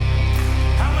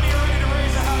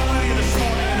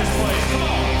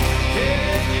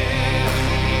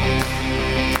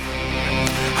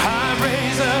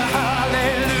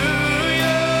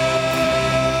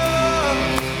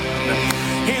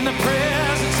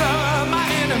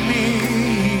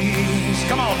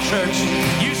church.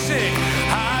 You sing,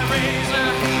 I raise a,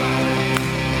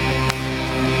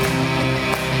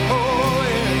 oh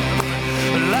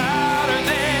yeah, louder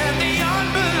than the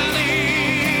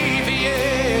unbelief,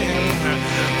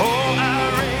 yeah. Oh, I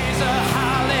raise a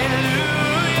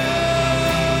hallelujah.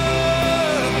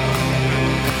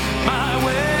 My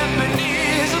weapon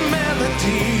is a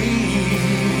melody.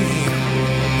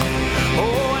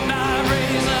 Oh, and I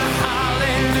raise a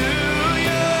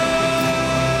hallelujah.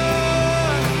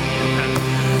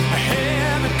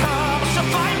 Heaven comes to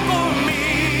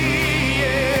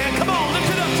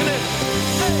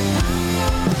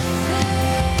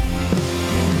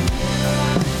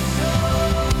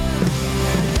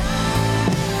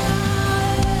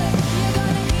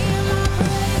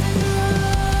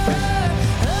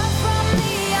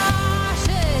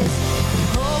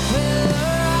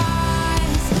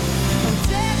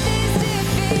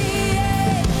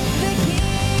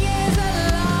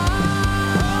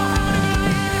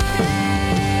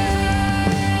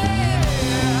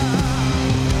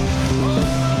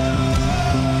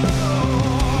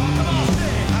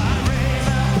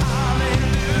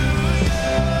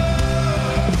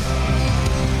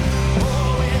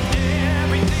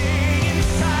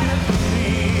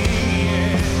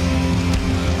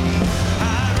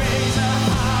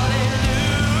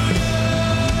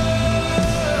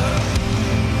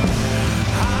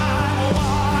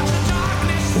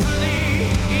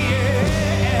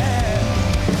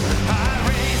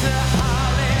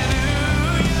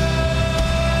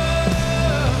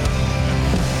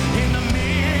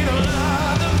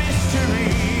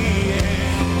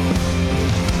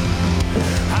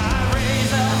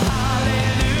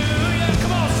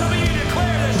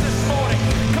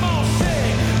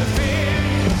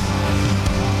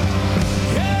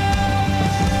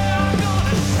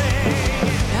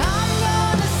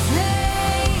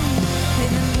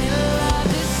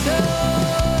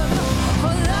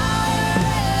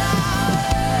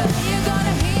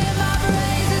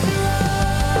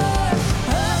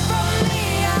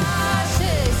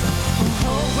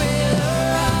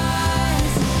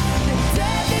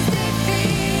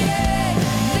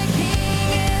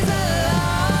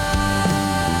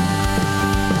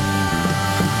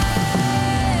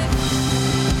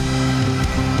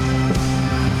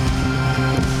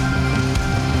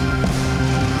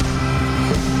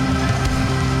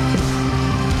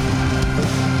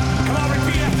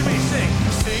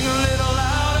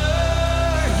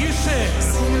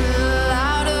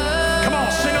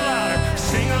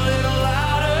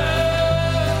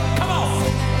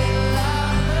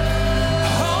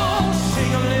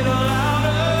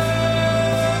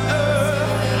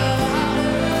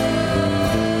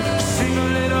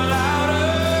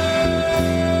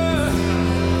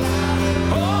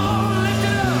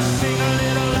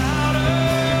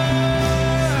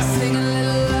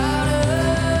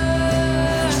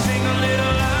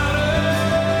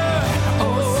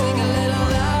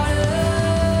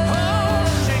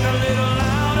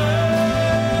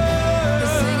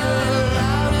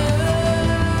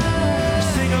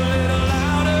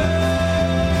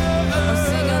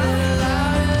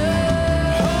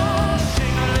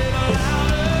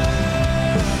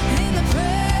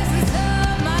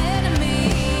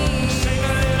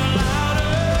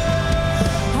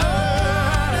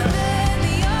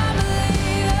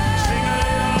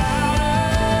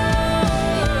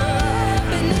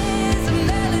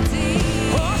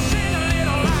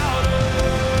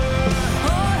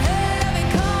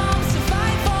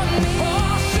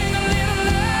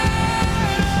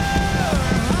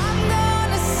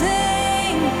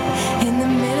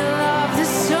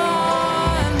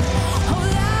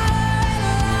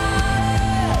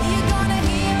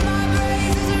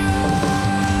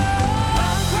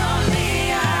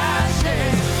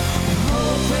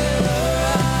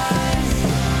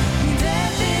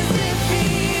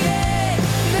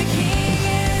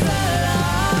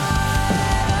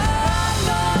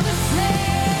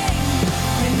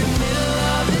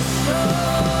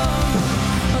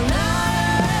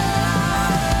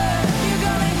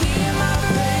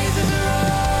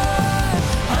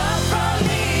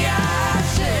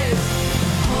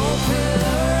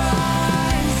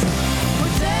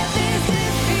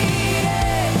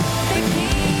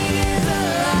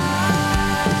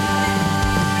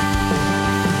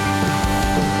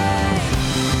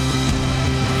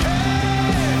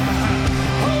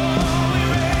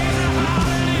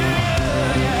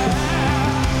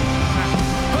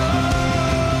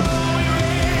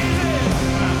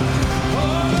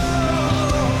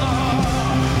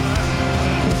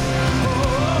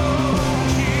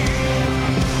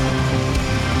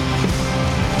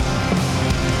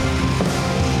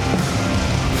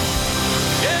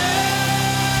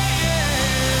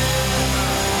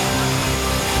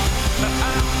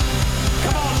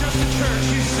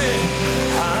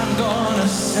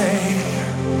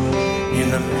In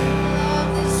the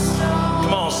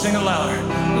come on, sing it louder.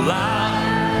 Loud.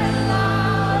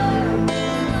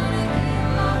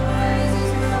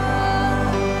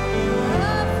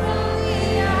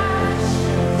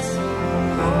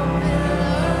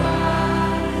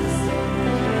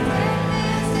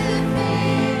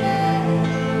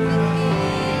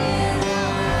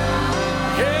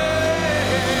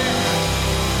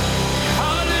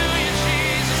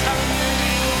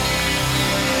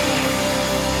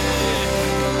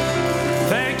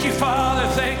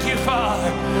 Thank you, Father.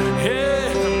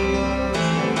 Yeah.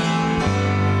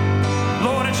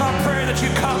 Lord, it's our prayer that you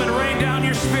come and rain down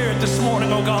your Spirit this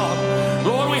morning, oh God.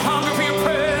 Lord, we hunger for your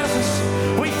presence.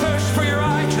 We thirst for your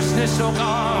righteousness, oh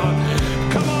God.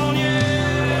 Come on,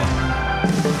 yeah.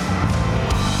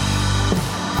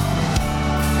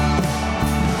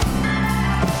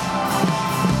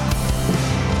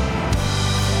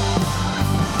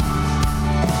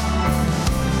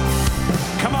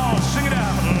 Come on, sing it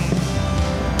out.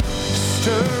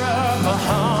 Stir up a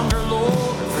hunger,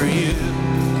 Lord, for you,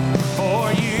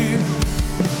 for you.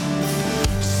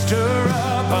 Stir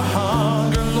up a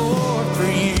hunger, Lord, for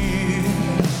you.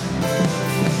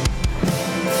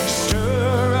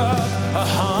 Stir up a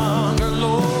hunger,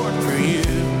 Lord, for you,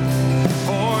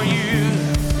 for you.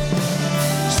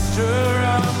 Stir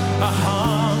up a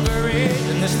hunger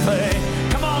in this place.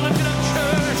 Come on, lift it up,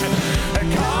 church.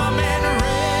 Come and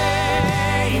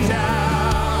rain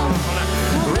down.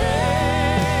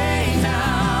 Rain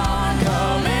down.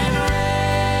 Come and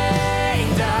rain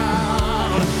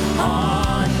down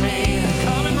on me.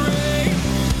 Come and rain.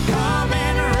 Come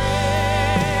and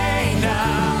rain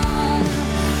down.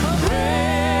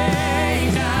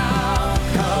 Rain down.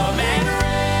 Come and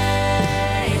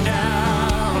rain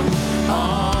down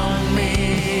on me.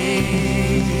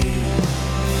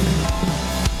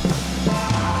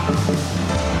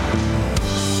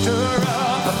 Stir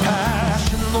up a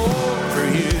passion, Lord, for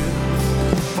you,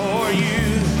 for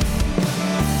you.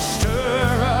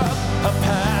 Stir up a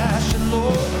passion,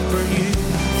 Lord, for you.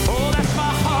 Oh, that's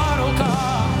my heart, oh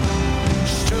God.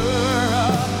 Stir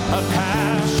up a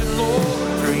passion, Lord,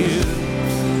 for you,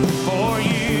 for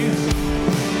you.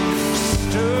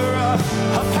 Stir up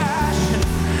a passion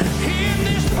in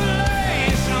this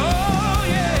place. Oh,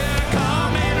 yeah.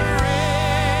 Come and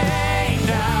rain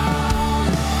down.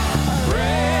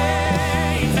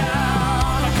 Rain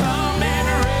down. Come and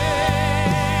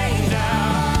rain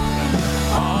down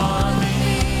on me.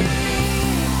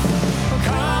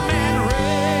 Come and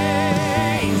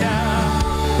rain down.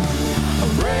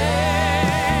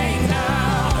 Rain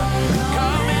down.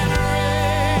 Come and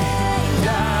rain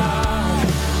down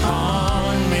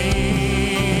on me.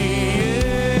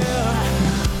 Yeah.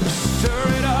 Stir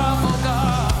it up, oh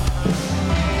God.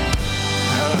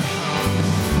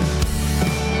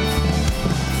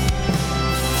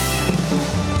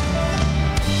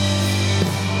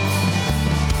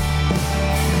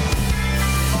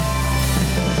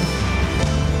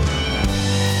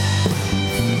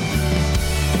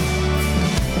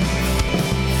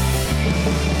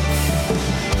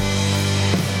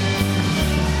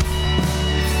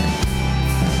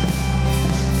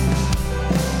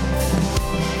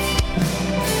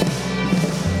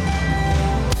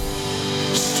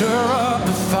 Stir up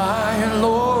the fire,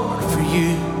 Lord, for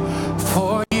you,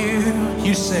 for you.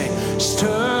 You say,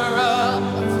 stir up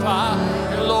the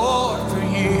fire, Lord, for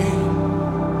you.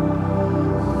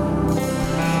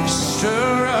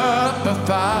 Stir up a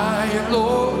fire,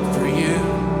 Lord, for you,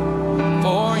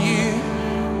 for you.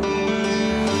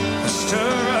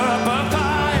 Stir up a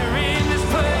fire in this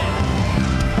place.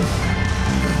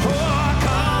 Oh,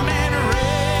 come and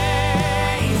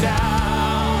rain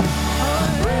down.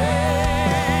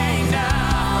 Rain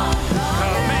down.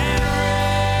 Come and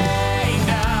rain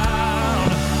down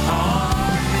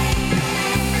on me.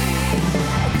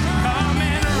 Come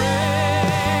and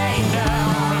rain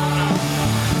down.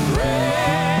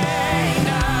 Rain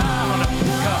down.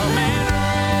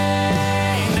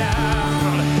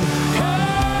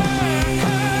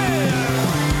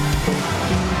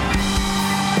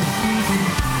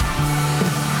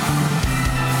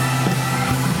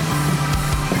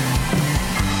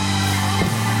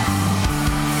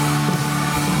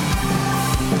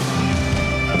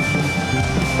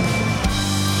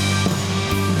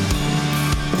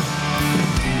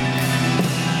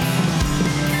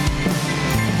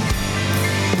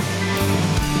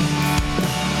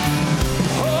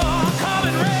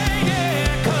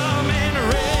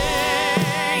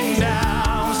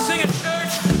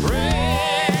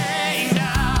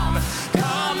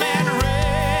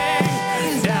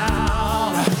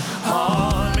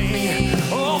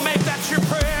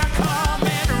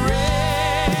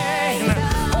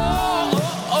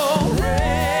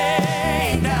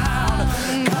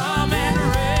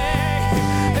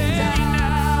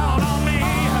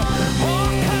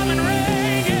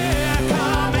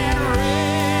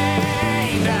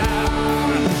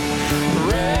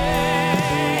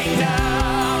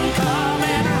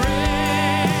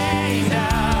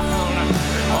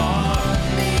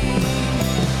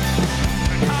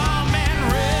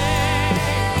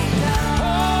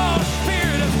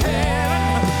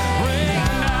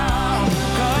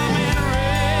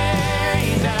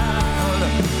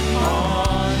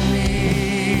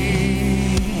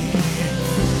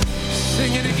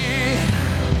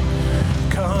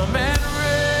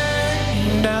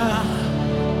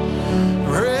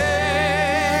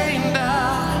 Rain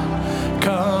down,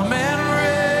 come and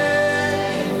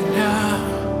rain down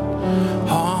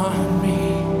on me.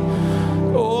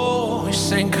 Oh, we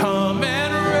sing, come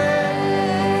and rain.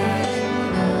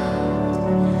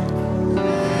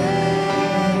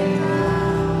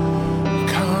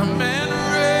 Come and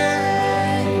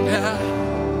rain down.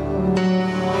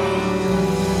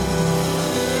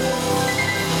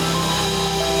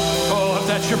 Oh, if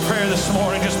that's your prayer this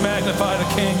morning, just magnify the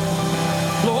King.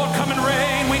 Lord, come and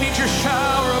reign. We need your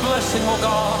shower of blessing, oh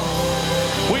God.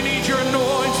 We need your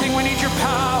anointing. We need your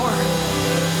power.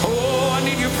 Oh, I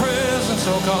need your presence,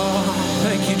 oh God.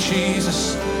 Thank you,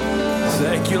 Jesus.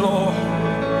 Thank you, Lord.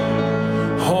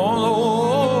 Oh, Lord.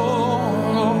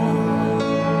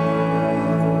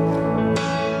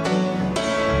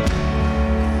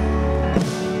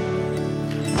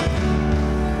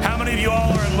 How many of you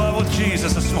all are in love with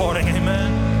Jesus this morning?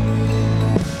 Amen.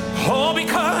 Oh,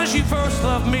 because you first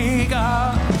loved me,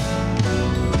 God.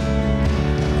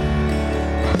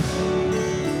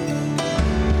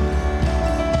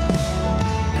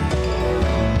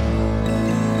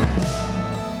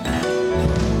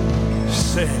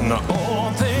 Sing,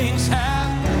 all things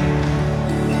have.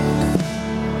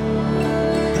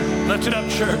 Lift it up,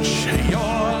 church. Your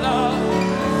love.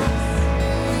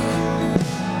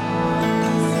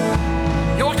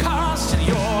 Your constant,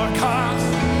 your constant.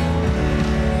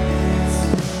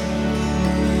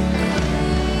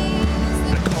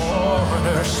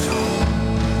 Cornerstone.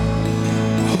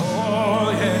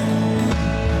 Oh, yeah.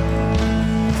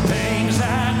 Things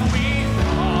that we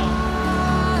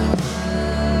thought.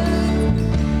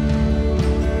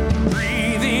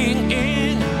 Breathing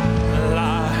in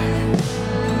life.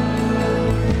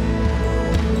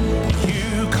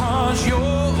 You cause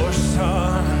your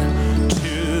sun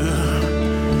to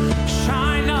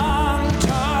shine on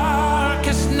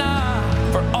darkest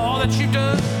night. For all that you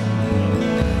do.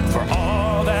 For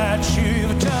all that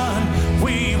you've done,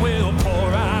 we will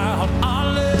pour out our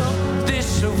love.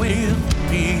 This will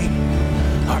be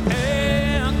our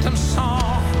anthem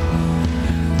song.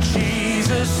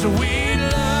 Jesus, we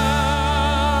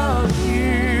love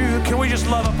you. Can we just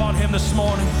love upon him this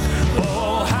morning?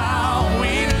 Oh, how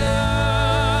we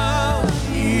love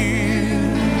you.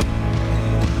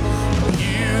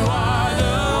 You are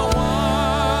the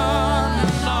one,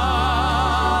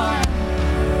 Lord.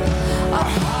 Our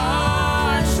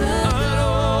hearts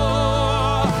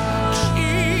adore.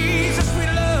 Jesus, we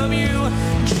love you.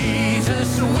 Jesus,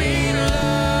 we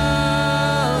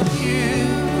love you.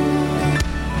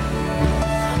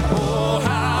 Oh,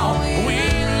 how we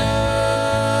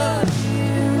love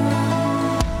you.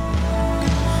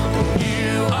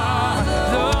 You are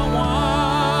the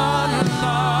one,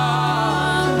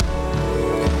 Lord.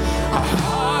 Our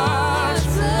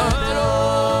hearts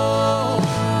adore.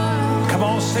 Come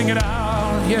on, sing it out.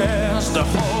 Yes, the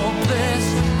hopeless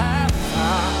have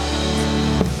found.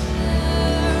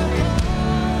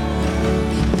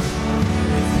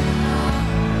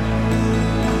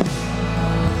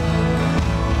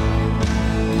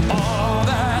 All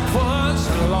that was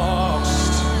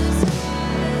lost,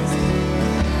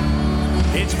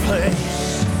 its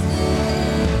place.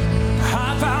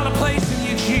 I found a place in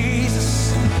you,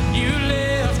 Jesus. You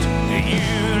lift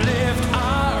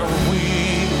our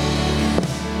weight.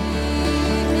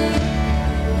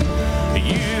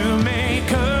 You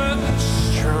make us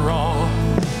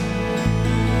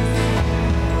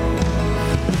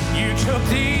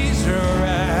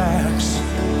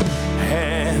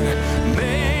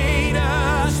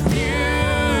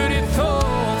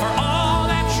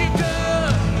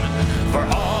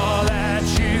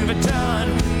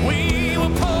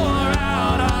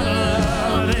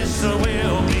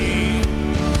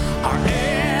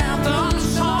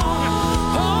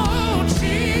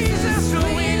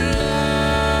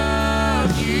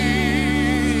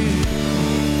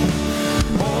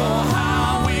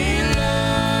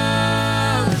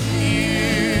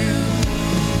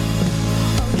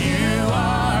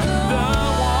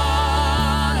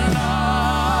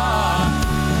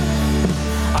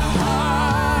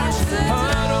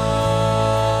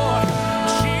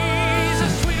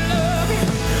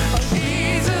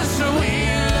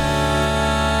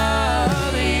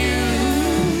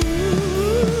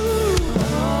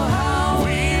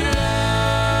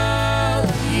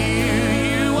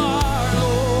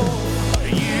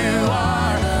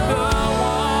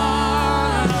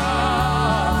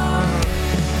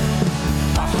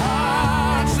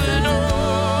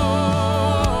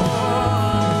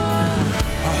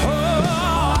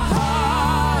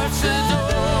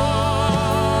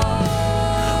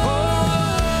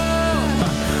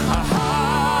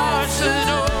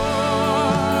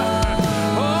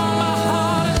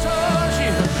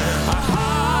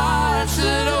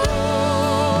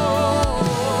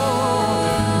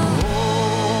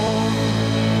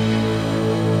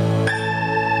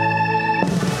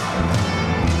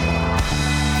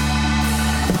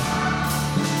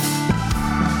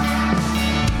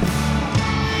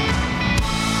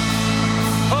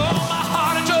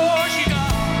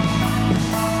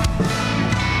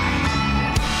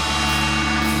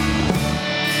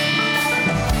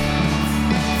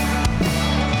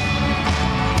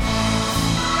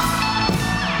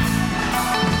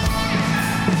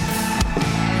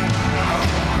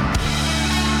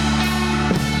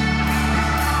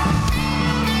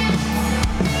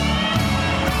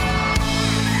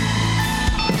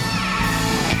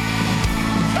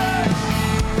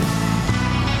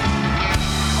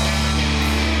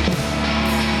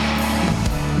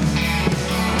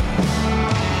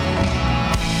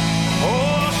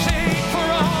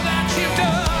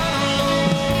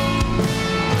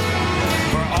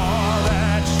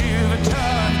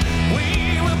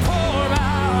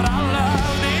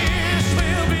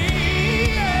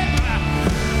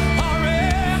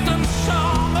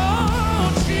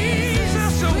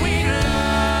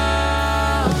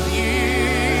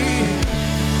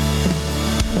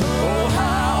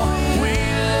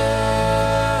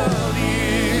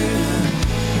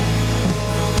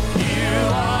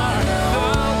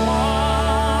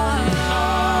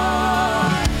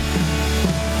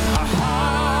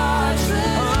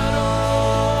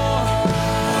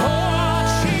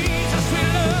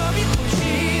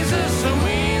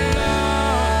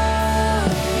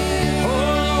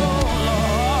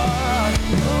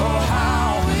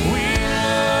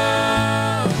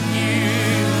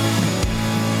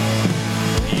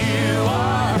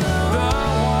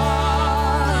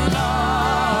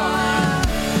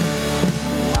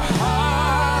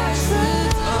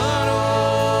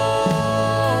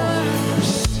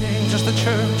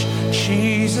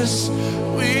Jesus,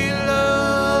 we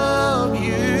love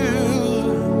you.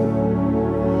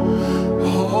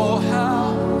 Oh,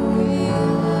 how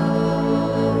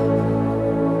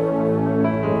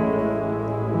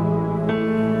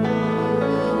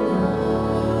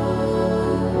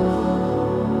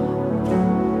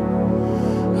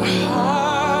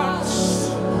hearts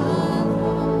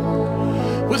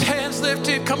with hands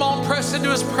lifted, come on, press into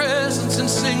his presence and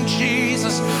sing,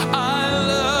 Jesus, I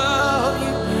love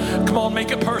you. Come on,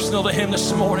 make it personal to him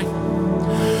this morning.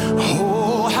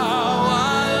 Oh, how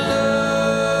I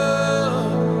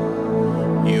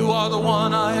love you. You are the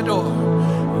one I adore.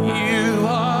 You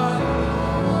are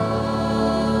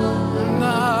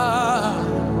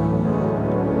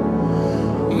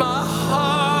my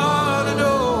heart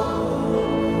adore.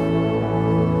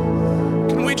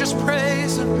 Can we just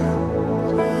praise him?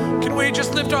 Can we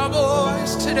just lift our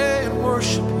voice today and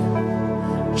worship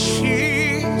him?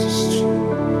 Jesus.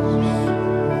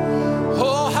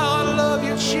 Oh, how I love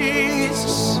you,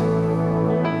 Jesus.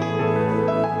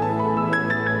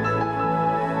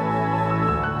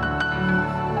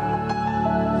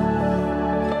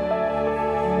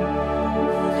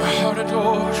 My heart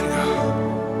adores you.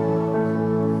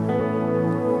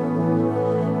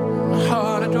 My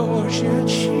heart adores you,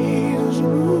 Jesus.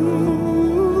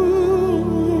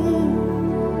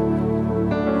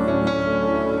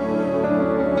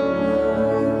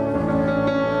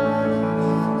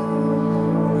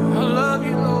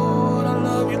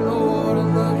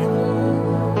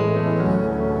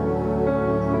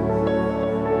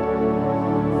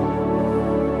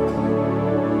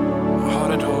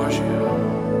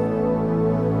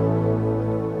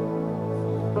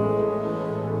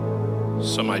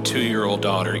 So my 2-year-old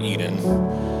daughter, Eden,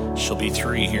 she'll be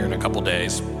 3 here in a couple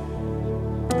days.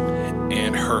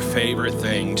 And her favorite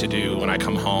thing to do when I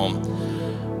come home,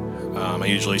 I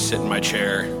usually sit in my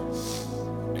chair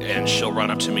and she'll run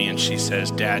up to me and she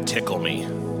says, Dad, tickle me.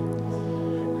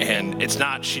 And it's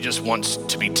not she just wants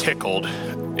to be tickled,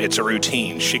 it's a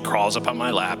routine. She crawls up on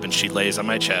my lap and she lays on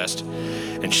my chest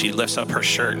and she lifts up her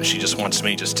shirt and she just wants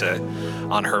me just to,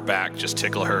 on her back, just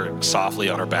tickle her softly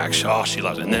on her back. She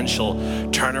loves it. And then she'll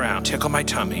turn around, tickle my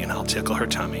tummy, and I'll tickle her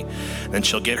tummy. And then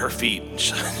she'll get her feet,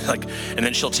 and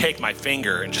then she'll take my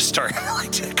finger and just start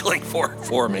tickling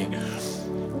for me.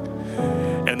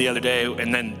 And the other day,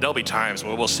 and then there'll be times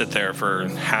where we'll sit there for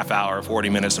half hour, 40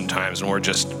 minutes sometimes, and we're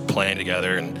just playing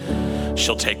together, and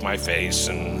she'll take my face.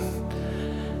 And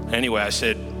anyway, I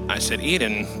said,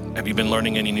 Eden, have you been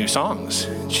learning any new songs?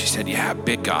 And she said, yeah,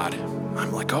 Big God.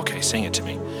 I'm like, okay, sing it to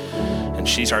me. And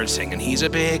she started singing, he's a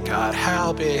big God,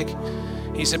 how big?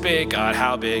 He's a big God,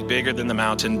 how big? Bigger than the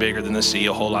mountain, bigger than the sea,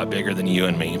 a whole lot bigger than you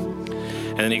and me.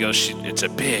 And then he goes, it's a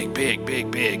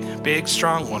big,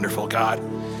 strong, wonderful God.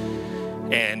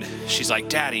 And she's like,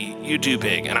 Daddy, you do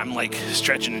big. And I'm like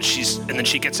stretching, and then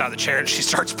she gets out of the chair and she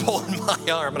starts pulling my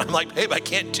arm. And I'm like, babe, I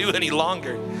can't do any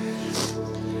longer.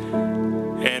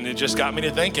 And it just got me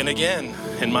to thinking again,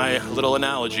 in my little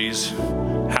analogies,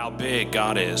 how big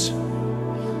God is.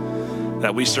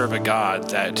 That we serve a God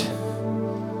that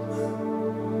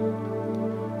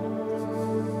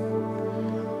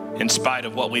in spite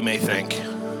of what we may think,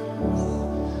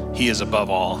 he is above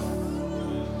all,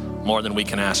 more than we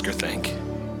can ask or think.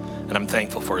 And I'm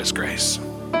thankful for his grace.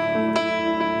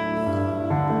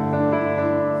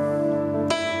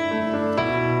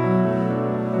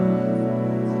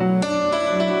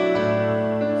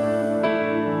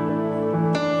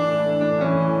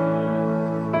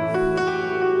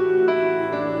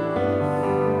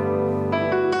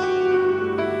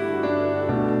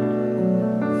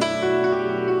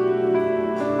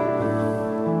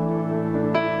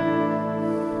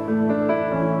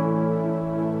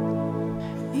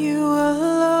 You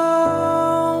alone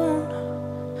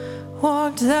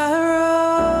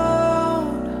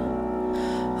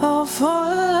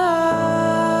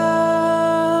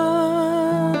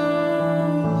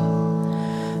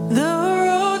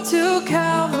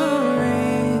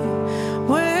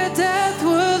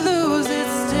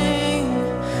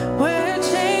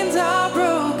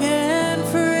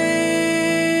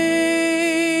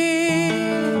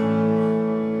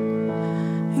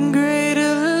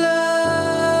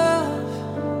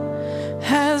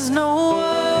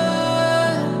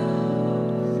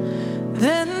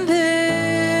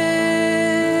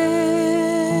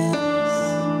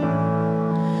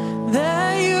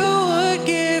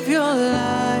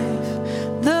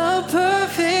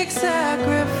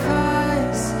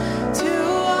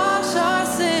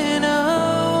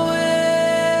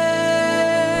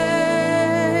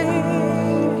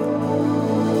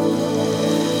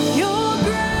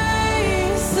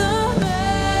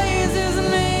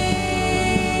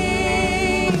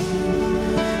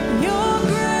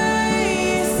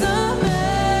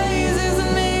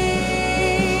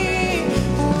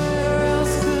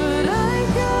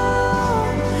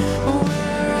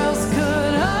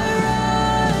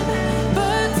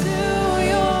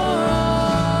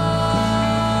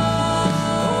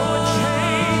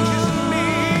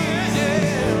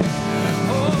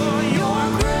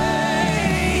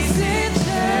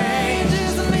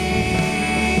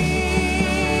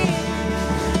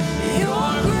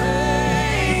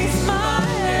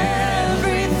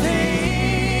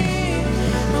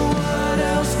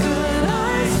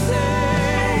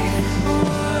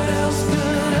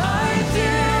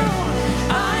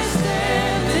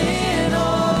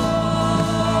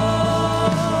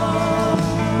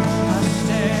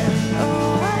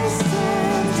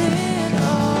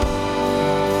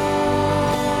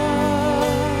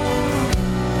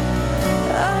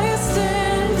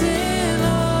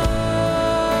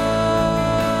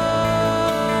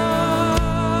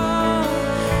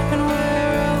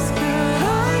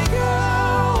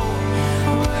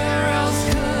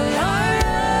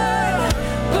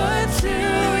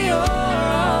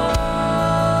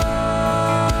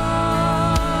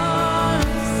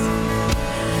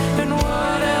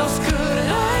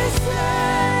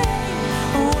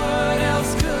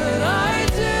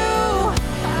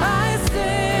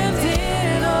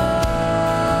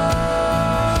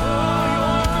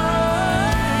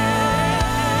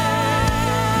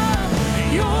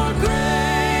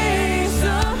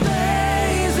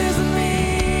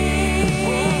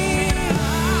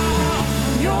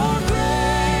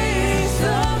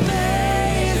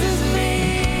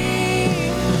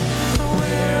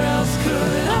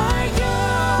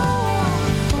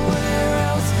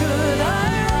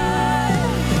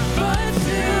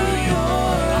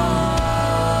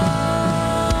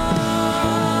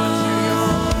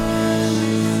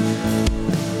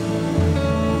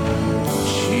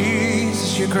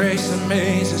grace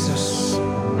amazes us.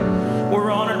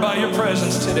 We're honored by your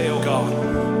presence today, oh God.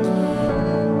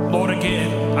 Lord,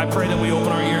 again, I pray that we open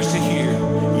our ears to hear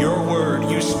your word.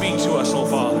 You speak to us, oh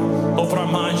Father. Open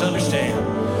our minds to understand.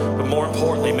 But more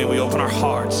importantly, may we open our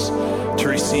hearts to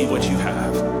receive what you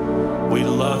have. We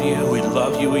love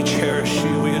you, we cherish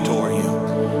you, we adore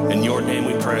you. In your name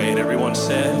we pray. And everyone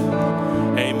said,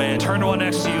 amen. Turn to one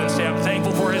next to you and say, I'm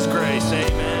thankful for his grace.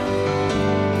 Amen.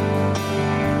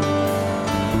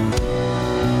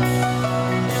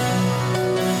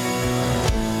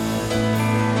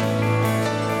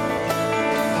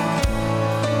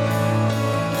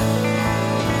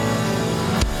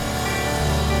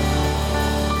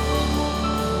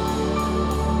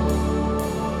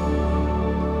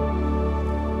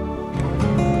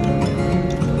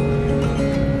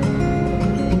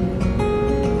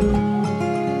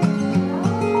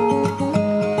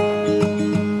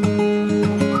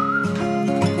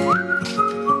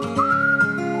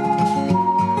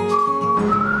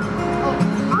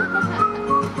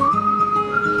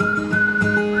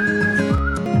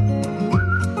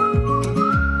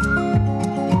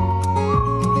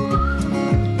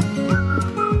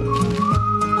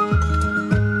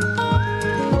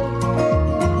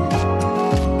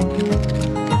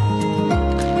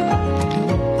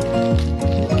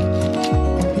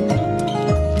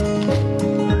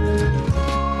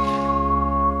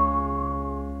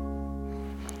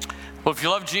 Well, if you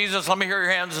love Jesus, let me hear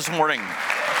your hands this morning.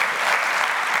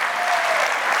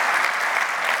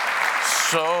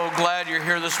 So glad you're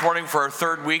here this morning for our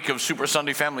third week of Super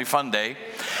Sunday Family Fun Day.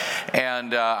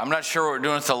 And I'm not sure what we're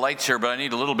doing with the lights here, but I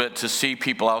need a little bit to see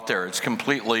people out there. It's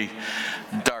completely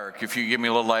dark. If you give me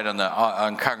a little light on the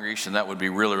congregation, that would be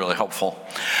really, really helpful.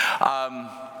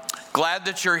 Glad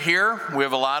that you're here. We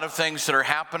have a lot of things that are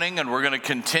happening, and we're going to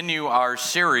continue our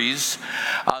series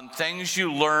on things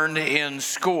you learned in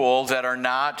school that are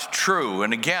not true.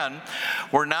 And again,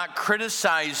 we're not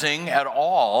criticizing at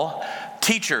all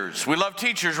teachers. We love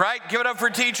teachers, right? Give it up for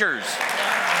teachers.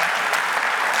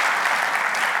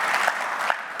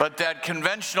 But that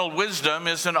conventional wisdom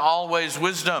isn't always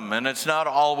wisdom, and it's not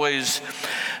always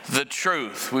the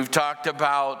truth. We've talked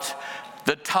about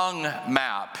the tongue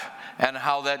map and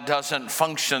how that doesn't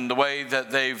function the way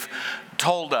that they've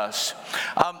told us.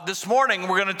 This morning,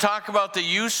 we're going to talk about the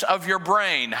use of your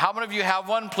brain. How many of you have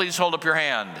one? Please hold up your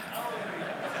hand.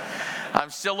 I'm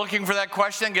still looking for that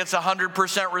question. Gets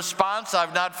 100% response.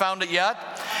 I've not found it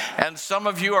yet. And some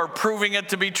of you are proving it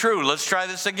to be true. Let's try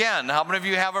this again. How many of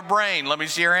you have a brain? Let me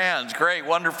see your hands. Great,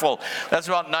 wonderful. That's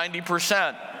about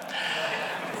 90%.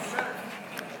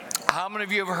 How many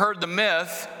of you have heard the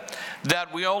myth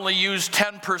that we only use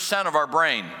 10% of our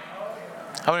brain?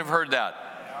 How many have heard that?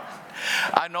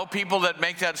 I know people that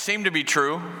make that seem to be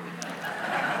true.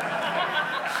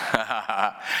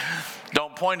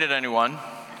 Don't point at anyone.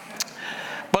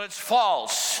 But it's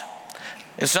false.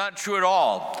 It's not true at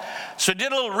all. So I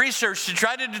did a little research to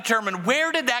try to determine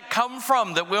where did that come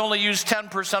from that we only use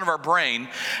 10% of our brain,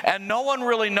 and no one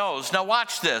really knows. Now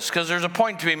watch this, because there's a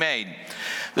point to be made.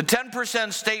 The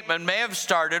 10% statement may have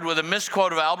started with a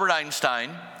misquote of Albert Einstein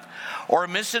or a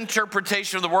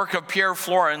misinterpretation of the work of Pierre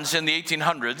Flourens in the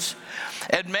 1800s.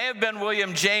 It may have been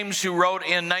William James who wrote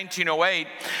in 1908,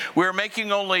 "We're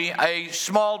making only a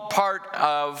small part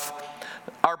of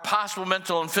our possible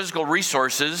mental and physical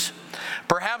resources."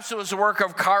 Perhaps it was the work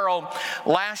of Carl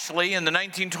Lashley in the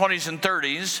 1920s and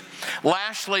 30s.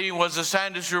 Lashley was a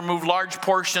scientist who removed large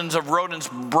portions of rodents'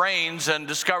 brains and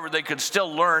discovered they could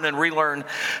still learn and relearn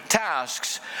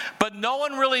tasks. But no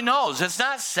one really knows. It's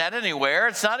not said anywhere.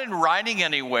 It's not in writing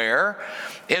anywhere.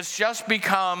 It's just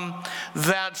become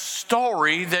that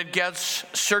story that gets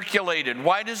circulated.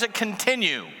 Why does it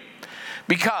continue?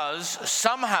 Because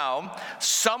somehow,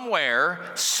 somewhere,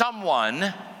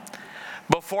 someone,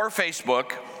 before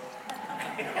Facebook,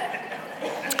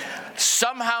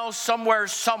 somehow, somewhere,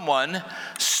 someone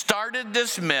started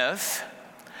this myth,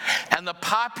 and the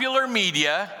popular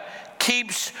media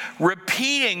keeps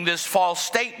repeating this false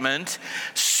statement.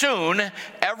 Soon,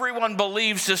 everyone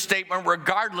believes this statement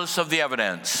regardless of the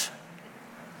evidence.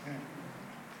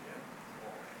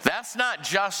 That's not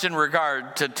just in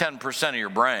regard to 10% of your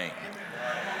brain.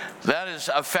 That is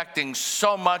affecting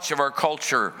so much of our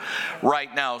culture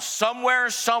right now. Somewhere,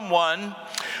 someone,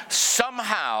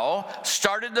 somehow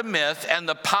started the myth, and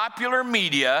the popular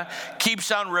media keeps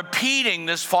on repeating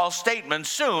this false statement.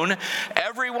 Soon,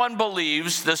 everyone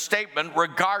believes the statement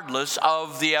regardless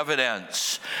of the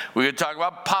evidence. We could talk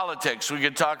about politics. We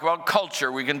could talk about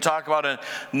culture. We can talk about a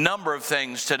number of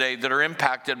things today that are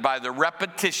impacted by the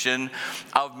repetition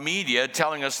of media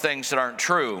telling us things that aren't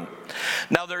true.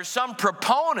 Now, there's some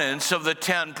proponents proponents of the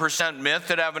 10% myth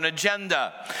that have an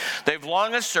agenda. They've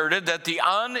long asserted that the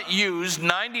unused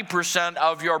 90%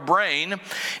 of your brain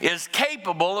is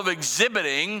capable of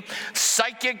exhibiting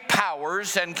psychic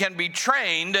powers and can be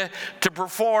trained to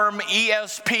perform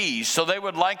ESP. So they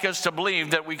would like us to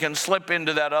believe that we can slip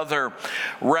into that other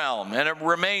realm, and it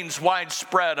remains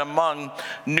widespread among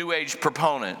New Age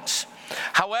proponents.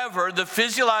 However, the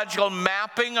physiological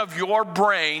mapping of your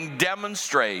brain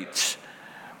demonstrates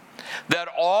that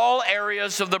all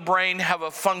areas of the brain have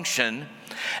a function,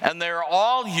 and they're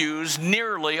all used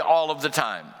nearly all of the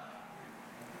time.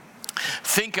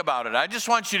 Think about it. I just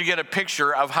want you to get a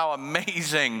picture of how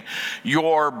amazing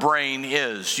your brain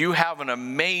is. You have an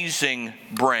amazing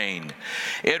brain.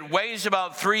 It weighs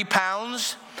about 3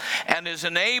 pounds and is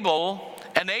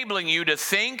enabling you to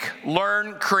think,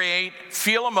 learn, create,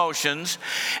 feel emotions.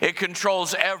 It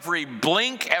controls every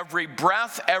blink, every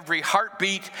breath, every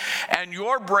heartbeat, and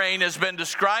your brain has been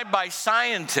described by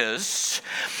scientists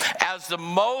as the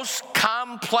most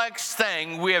complex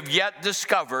thing we have yet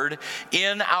discovered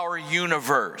in our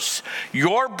universe.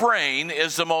 Your brain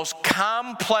is the most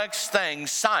complex thing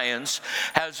science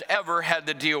has ever had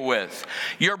to deal with.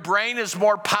 Your brain is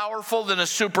more powerful than a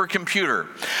supercomputer.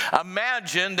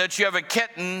 Imagine that you have a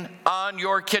kitten on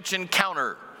your kitchen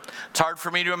counter. It's hard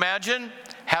for me to imagine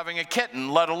having a kitten,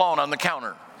 let alone on the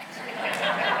counter.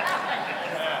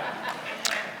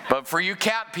 But for you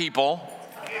cat people,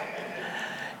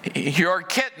 your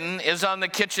kitten is on the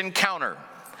kitchen counter.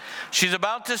 She's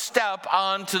about to step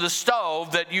onto the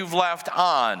stove that you've left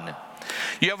on.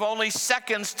 You have only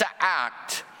seconds to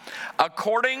act.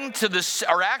 According to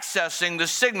accessing the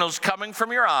signals coming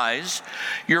from your eyes,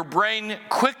 your brain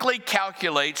quickly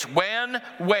calculates when,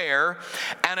 where,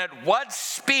 and at what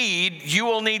speed you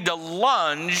will need to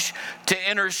lunge to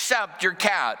intercept your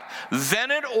cat.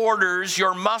 Then it orders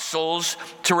your muscles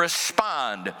to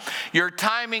respond. Your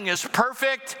timing is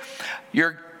perfect.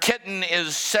 Your kitten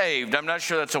is saved. I'm not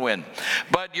sure that's a win.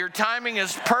 But your timing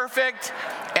is perfect,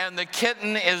 and the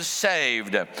kitten is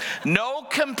saved. No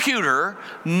computer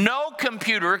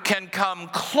can come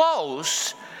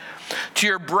close to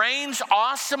your brain's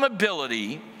awesome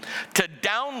ability to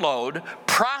download,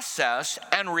 process,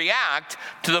 and react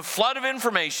to the flood of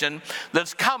information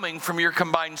that's coming from your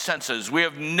combined senses. We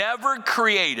have never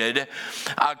created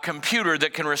a computer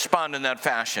that can respond in that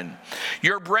fashion.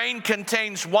 Your brain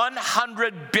contains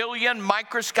 100 billion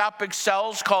microscopic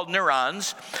cells called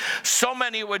neurons. So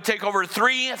many it would take over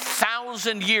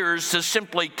 3,000 years to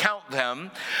simply count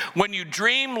them. When you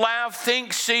dream, laugh,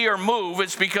 think, see, or move,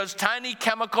 it's because tiny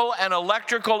chemical and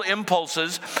electrical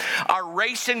impulses are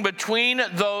racing between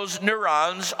those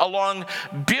neurons along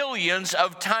billions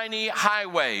of tiny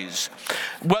highways.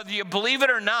 Whether you believe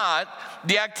it or not,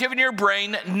 the activity in your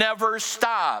brain never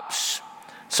stops.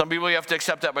 Some people, you have to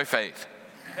accept that by faith.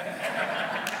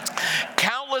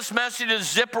 Countless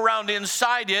messages zip around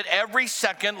inside it every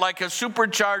second like a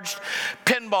supercharged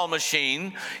pinball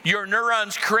machine. Your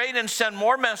neurons create and send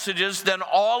more messages than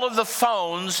all of the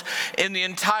phones in the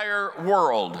entire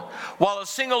world. While a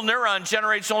single neuron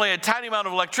generates only a tiny amount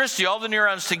of electricity, all the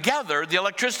neurons together, the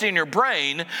electricity in your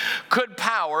brain, could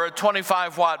power a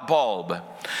 25-watt bulb.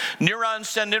 Neurons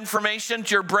send information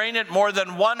to your brain at more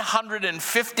than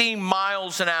 150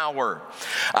 miles an hour.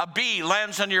 A bee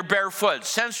lands on your bare foot.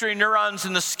 Sensory neurons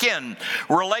in the skin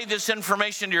relay this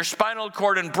information to your spinal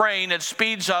cord and brain at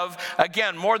speeds of,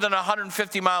 again, more than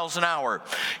 150 miles an hour.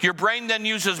 Your brain then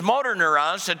uses motor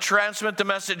neurons to transmit the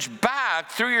message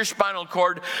back through your spinal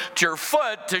cord to your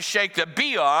foot to shake the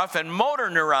bee off, and motor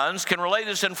neurons can relay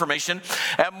this information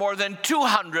at more than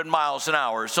 200 miles an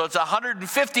hour. So it's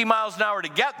 150 miles an hour to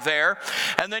get there,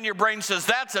 and then your brain says,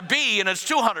 that's a bee, and it's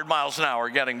 200 miles an hour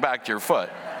getting back to your foot.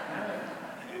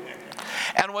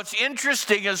 And what's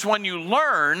interesting is when you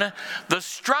learn, the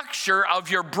structure of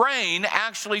your brain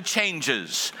actually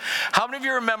changes. How many of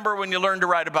you remember when you learned to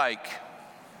ride a bike?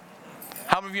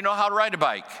 How many of you know how to ride a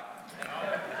bike?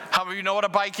 How many of you know what a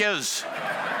bike is?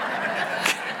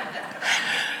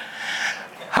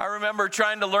 I remember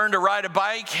trying to learn to ride a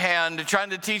bike and trying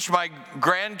to teach my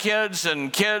grandkids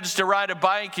and kids to ride a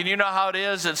bike, and you know how it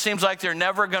is. It seems like they're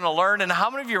never going to learn. And how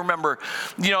many of you remember,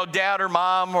 dad or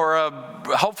mom or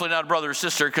hopefully not a brother or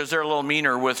sister, because they're a little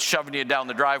meaner with shoving you down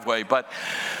the driveway, but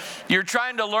you're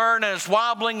trying to learn and it's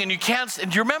wobbling and you can't.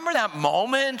 And do you remember that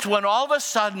moment when all of a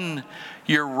sudden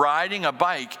you're riding a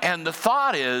bike and the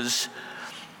thought is,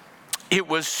 it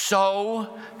was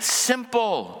so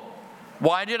simple.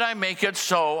 Why did I make it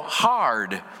so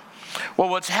hard? Well,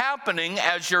 what's happening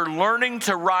as you're learning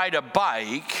to ride a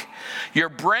bike, your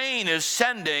brain is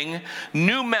sending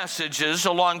new messages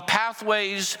along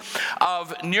pathways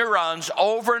of neurons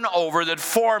over and over that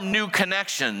form new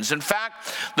connections. In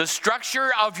fact, the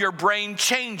structure of your brain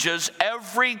changes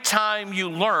every time you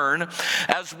learn,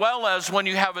 as well as when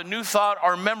you have a new thought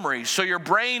or memory. So your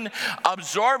brain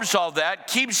absorbs all that,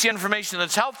 keeps the information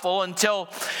that's helpful until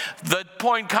the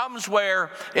point comes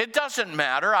where it doesn't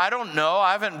matter. I don't know.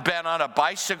 I haven't been on a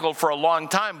bicycle for a long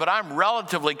time, but I'm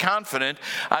relatively confident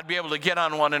I'd be able to get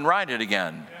on one and ride it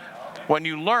again. When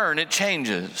you learn, it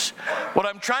changes. What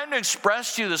I'm trying to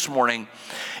express to you this morning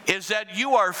is that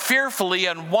you are fearfully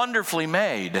and wonderfully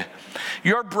made.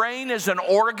 Your brain is an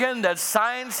organ that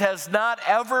science has not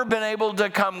ever been able to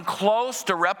come close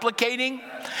to replicating,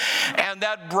 and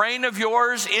that brain of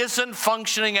yours isn't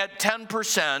functioning at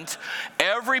 10%.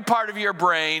 Every part of your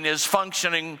brain is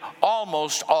functioning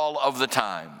almost all of the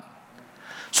time.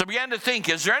 So begin to think,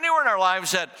 is there anywhere in our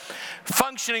lives that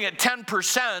functioning at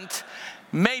 10%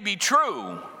 may be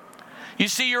true? You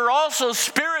see, you're also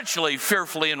spiritually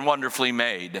fearfully and wonderfully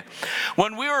made.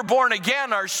 When we were born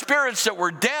again, our spirits that were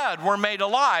dead were made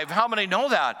alive. How many know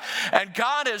that? And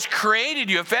God has created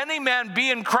you. If any man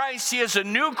be in Christ, he is a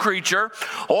new creature.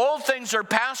 Old things are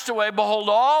passed away. Behold,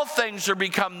 all things are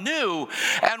become new.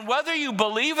 And whether you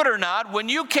believe it or not, when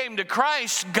you came to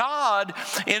Christ, God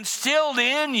instilled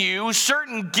in you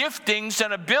certain giftings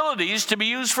and abilities to be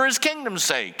used for his kingdom's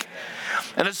sake.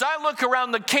 And as I look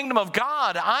around the kingdom of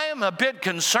God, I am a bit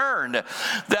concerned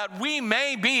that we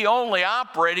may be only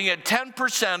operating at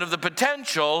 10% of the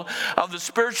potential of the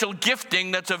spiritual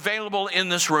gifting that's available in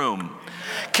this room.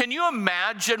 Can you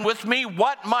imagine with me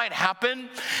what might happen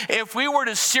if we were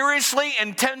to seriously,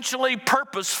 intentionally,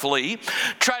 purposefully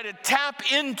try to tap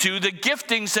into the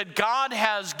giftings that God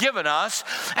has given us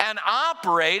and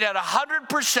operate at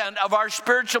 100% of our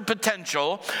spiritual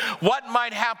potential? What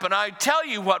might happen? I tell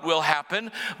you what will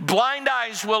happen. Blind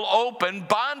eyes will open,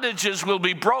 bondages will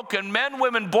be broken, men,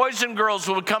 women, boys, and girls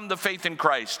will come to faith in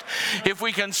Christ. If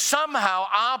we can somehow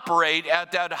operate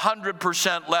at that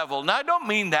 100% level. Now, I don't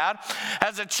mean that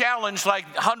as a challenge like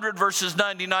 100 versus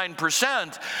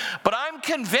 99%, but I'm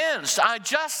convinced, I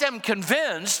just am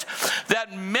convinced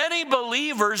that many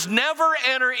believers never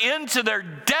enter into their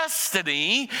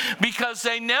destiny because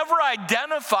they never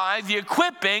identify the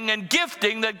equipping and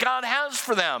gifting that God has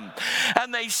for them.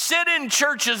 And they sit in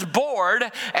churches bored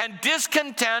and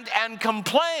discontent and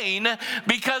complain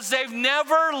because they've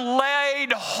never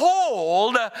laid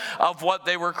hold of what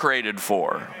they were created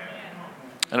for.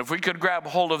 And if we could grab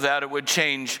hold of that, it would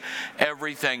change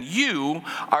everything. You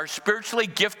are spiritually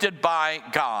gifted by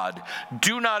God.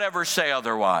 Do not ever say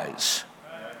otherwise.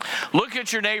 Look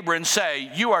at your neighbor and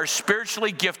say, you are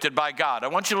spiritually gifted by God. I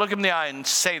want you to look them in the eye and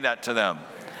say that to them.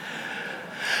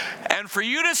 And for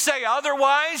you to say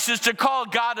otherwise is to call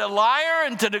God a liar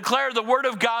and to declare the word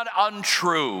of God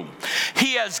untrue.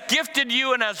 He has gifted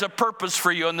you and has a purpose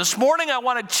for you. And this morning I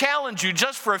want to challenge you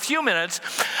just for a few minutes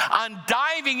on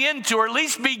diving into, or at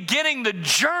least beginning the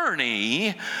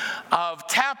journey of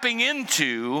tapping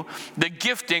into the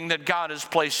gifting that God has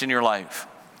placed in your life.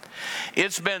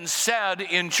 It's been said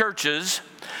in churches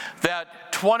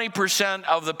that 20%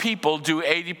 of the people do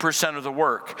 80% of the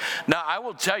work. Now, I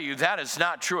will tell you that is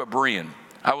not true at Berean.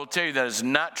 I will tell you that is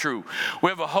not true. We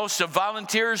have a host of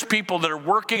volunteers, people that are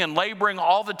working and laboring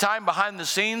all the time behind the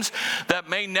scenes that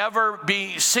may never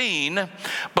be seen,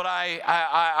 but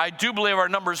I do believe our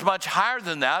number is much higher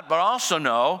than that, but also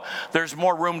know there's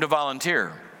more room to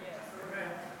volunteer.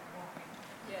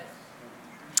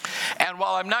 And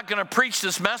while I'm not going to preach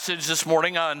this message this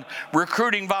morning on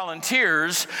recruiting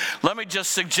volunteers, let me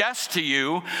just suggest to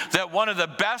you that one of the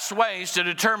best ways to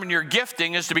determine your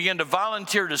gifting is to begin to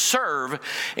volunteer to serve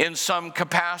in some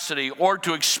capacity or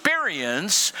to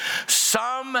experience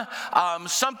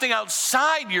something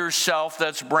outside yourself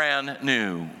that's brand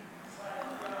new.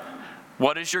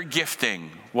 What is your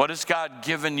gifting? What has God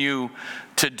given you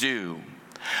to do?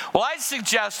 Well, I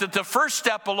suggest that the first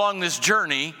step along this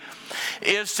journey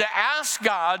is to ask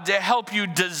God to help you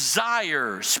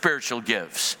desire spiritual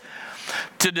gifts.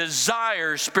 To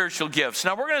desire spiritual gifts.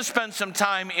 Now, we're going to spend some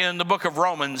time in the book of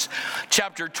Romans,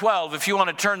 chapter 12. If you want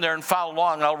to turn there and follow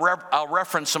along, I'll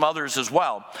reference some others as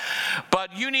well.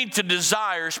 But you need to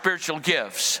desire spiritual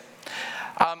gifts.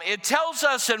 It tells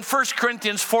us in 1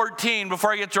 Corinthians 14,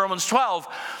 before I get to Romans 12,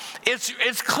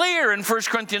 it's clear in 1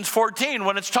 Corinthians 14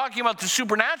 when it's talking about the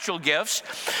supernatural gifts,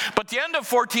 but the end of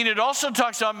 14, it also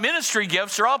talks about ministry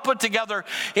gifts. They're all put together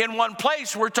in one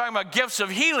place. We're talking about gifts of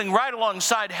healing right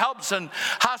alongside helps and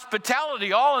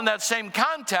hospitality, all in that same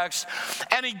context.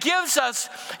 And he gives us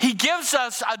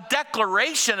a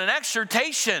declaration, an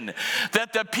exhortation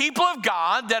that the people of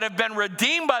God that have been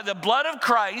redeemed by the blood of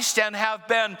Christ and have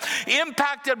been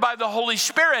impacted by the Holy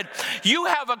Spirit, you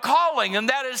have a calling, and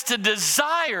that is to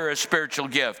desire a spiritual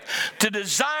gift, to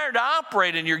desire to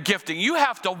operate in your gifting. You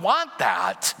have to want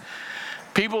that.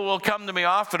 People will come to me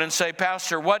often and say,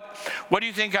 Pastor, what do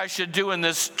you think I should do in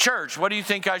this church? What do you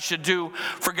think I should do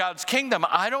for God's kingdom?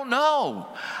 I don't know.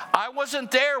 I wasn't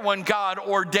there when God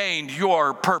ordained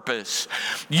your purpose.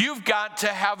 You've got to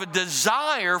have a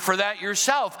desire for that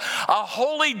yourself, a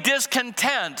holy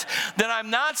discontent that I'm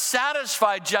not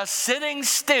satisfied just sitting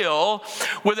still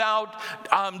without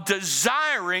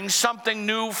desiring something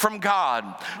new from God.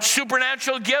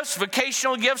 Supernatural gifts,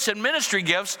 vocational gifts, and ministry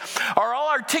gifts are all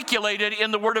articulated in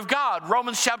the Word of God.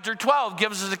 Romans chapter 12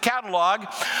 gives us a catalog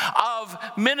of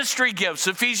ministry gifts.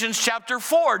 Ephesians chapter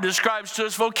 4 describes to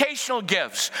us vocational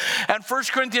gifts. And 1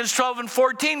 Corinthians 12 and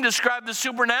 14 describe the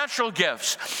supernatural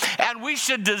gifts. And we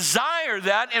should desire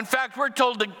that. In fact, we're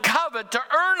told to covet, to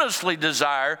earnestly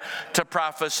desire to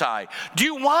prophesy. Do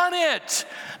you want it?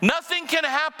 Nothing can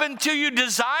happen till you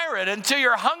desire it, until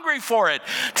you're hungry for it.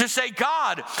 To say,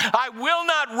 God, I will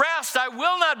not rest, I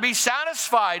will not be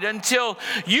satisfied until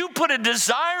you put a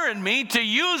desire in me to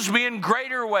use me in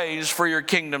greater ways for your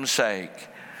kingdom's sake.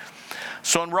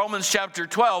 So in Romans chapter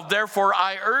 12, therefore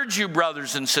I urge you,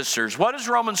 brothers and sisters. What is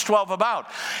Romans 12 about?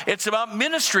 It's about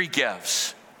ministry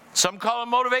gifts. Some call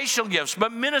them motivational gifts,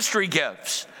 but ministry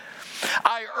gifts.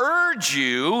 I urge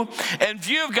you, in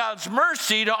view of God's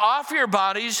mercy, to offer your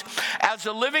bodies as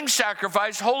a living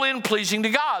sacrifice, holy and pleasing to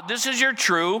God. This is your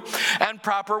true and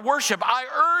proper worship.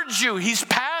 I urge you, he's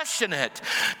passionate,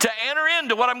 to enter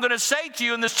into what I'm going to say to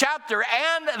you in this chapter,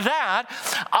 and that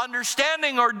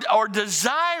understanding or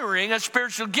desiring a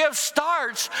spiritual gift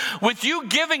starts with you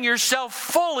giving yourself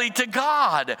fully to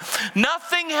God.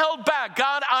 Nothing held back.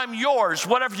 God, I'm yours.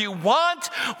 Whatever you want,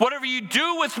 whatever you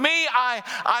do with me,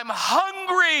 I'm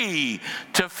hungry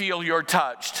to feel your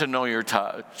touch, to know your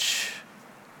touch.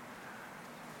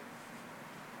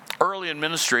 Early in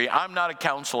ministry, I'm not a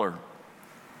counselor.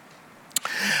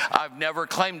 I've never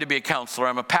claimed to be a counselor.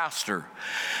 I'm a pastor.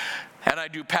 And I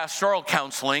do pastoral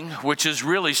counseling, which is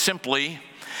really simply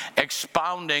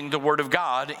expounding the Word of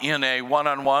God in a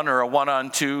one-on-one or a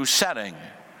one-on-two setting.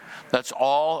 That's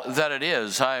all that it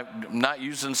is. I'm not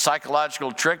using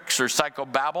psychological tricks or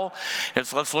psychobabble.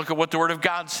 It's let's look at what the Word of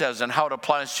God says and how it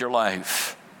applies to your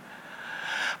life.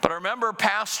 But I remember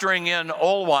pastoring in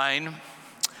Olwine,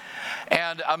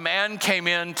 and a man came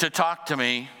in to talk to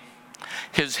me,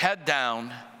 his head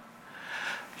down.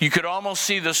 You could almost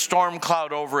see the storm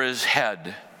cloud over his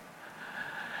head.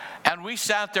 And we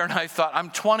sat there, and I thought, I'm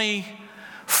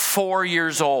 24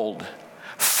 years old.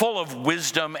 Full of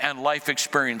wisdom and life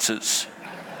experiences.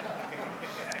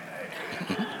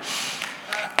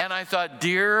 And I thought,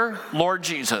 dear Lord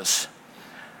Jesus,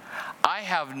 I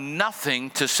have nothing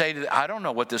to say to, I don't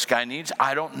know what this guy needs.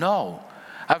 I don't know.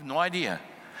 I have no idea.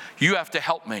 You have to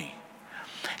help me.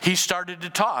 He started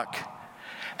to talk.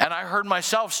 And I heard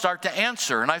myself start to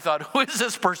answer. And I thought, who is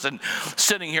this person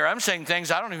sitting here? I'm saying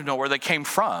things I don't even know where they came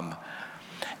from.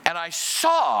 And I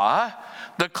saw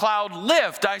the cloud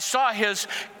lift. I saw his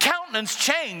countenance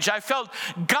change. I felt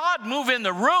God move in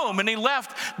the room, and he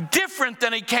left different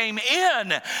than he came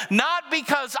in. Not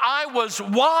because I was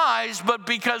wise, but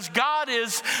because God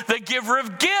is the giver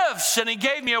of gifts. And he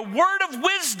gave me a word of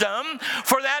wisdom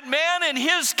for that man in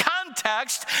his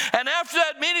context. And after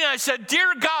that meeting, I said,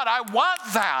 dear God, I want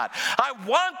that. I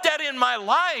want that in my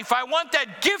life. I want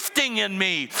that gifting in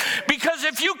me. Because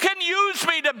if you can use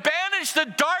me to banish the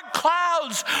dark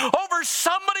clouds over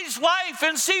somebody's life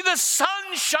and see the sun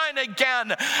shine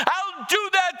again, I'll do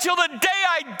that till the day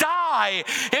I die.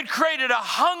 It created a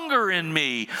hunger in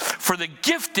me for the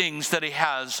giftings that he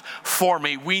has for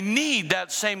me. We need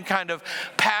that same kind of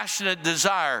passionate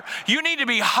desire. You need to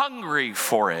be hungry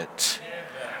for it.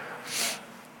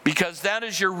 because that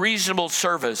is your reasonable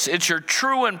service. It's your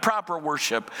true and proper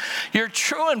worship. Your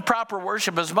true and proper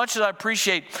worship, as much as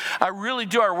I really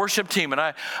do our worship team, and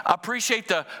I appreciate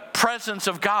the presence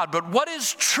of God. But what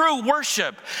is true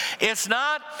worship?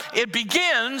 It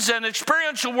begins, and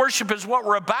experiential worship is what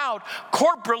we're about,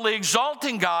 corporately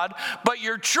exalting God. But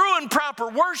your true and proper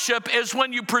worship is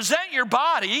when you present your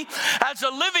body as a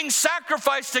living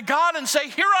sacrifice to God and say,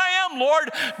 here I am, Lord,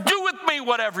 do with me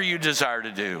whatever you desire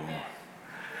to do.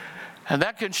 And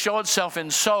that can show itself in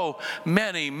so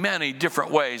many, many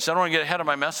different ways. I don't want to get ahead of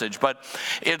my message, but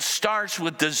it starts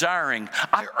with desiring.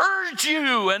 I urge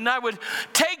you, and I would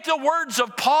take the words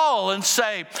of Paul and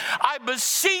say, I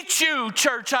beseech you,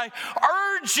 church, I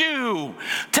urge you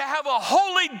to have a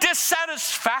holy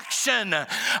dissatisfaction, a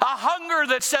hunger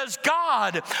that says,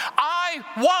 God, I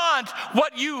want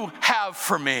what you have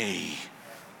for me.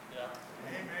 Yeah.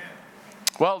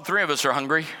 Well, 3 of us are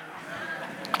hungry.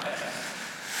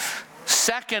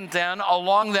 Second, then,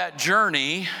 along that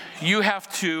journey, you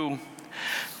have to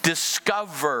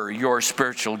discover your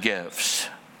spiritual gifts.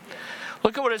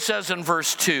 Look at what it says in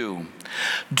verse 2.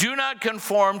 Do not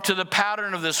conform to the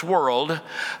pattern of this world,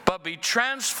 but be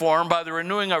transformed by the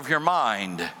renewing of your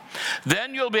mind.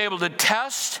 Then you'll be able to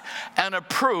test and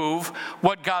approve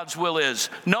what God's will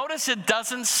is. Notice it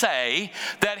doesn't say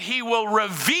that he will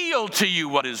reveal to you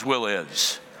what his will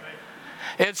is.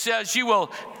 It says you will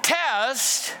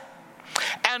test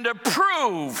and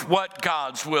approve what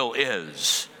God's will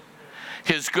is.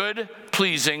 His good,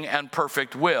 pleasing, and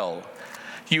perfect will.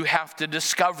 You have to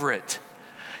discover it.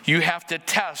 You have to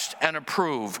test and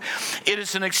approve. It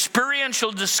is an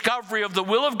experiential discovery of the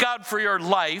will of God for your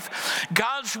life.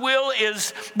 God's will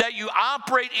is that you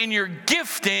operate in your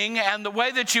gifting, and the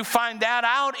way that you find that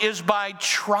out is by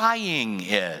trying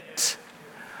it.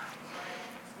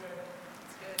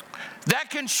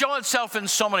 That can show itself in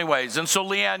so many ways. And so,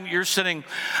 Leanne, you're sitting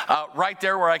right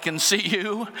there where I can see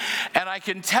you. And I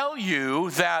can tell you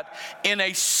that in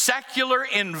a secular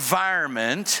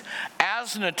environment,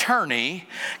 as an attorney,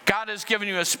 God has given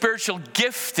you a spiritual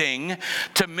gifting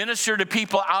to minister to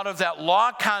people out of that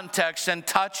law context and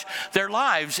touch their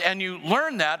lives. And you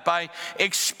learn that by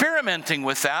experimenting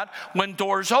with that when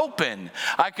doors open.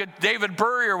 David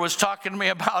Burrier was talking to me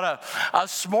about a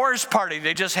s'mores party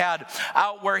they just had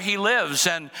out where he lives.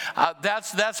 And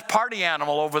that's party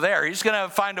animal over there. He's going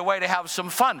to find a way to have some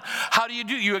fun. How do?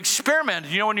 You experiment.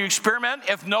 You know, when you experiment,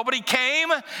 if nobody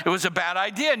came, it was a bad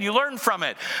idea, and you learn from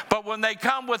it. But when they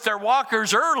come with their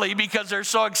walkers early because they're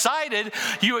so excited,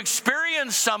 you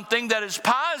experience something that is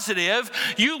positive.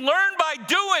 You learn by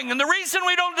doing, and the reason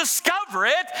we don't discover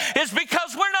it is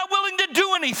because we're not willing to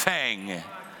do anything.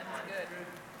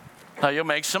 Now, you'll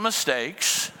make some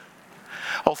mistakes.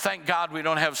 Oh, thank God we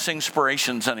don't have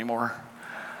Singspirations anymore.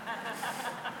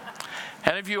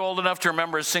 Any of you old enough to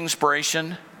remember a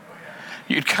Singspiration?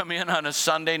 You'd come in on a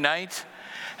Sunday night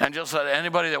and just let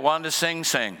anybody that wanted to sing,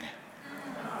 sing.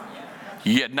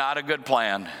 Yet not a good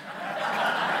plan.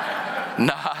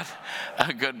 Not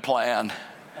a good plan.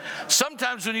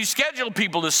 Sometimes when you schedule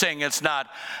people to sing, it's not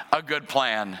a good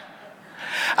plan.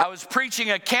 I was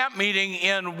preaching a camp meeting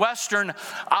in western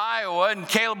Iowa, and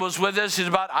Caleb was with us. He's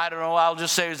about, I'll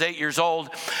just say he was 8 years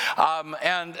old.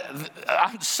 And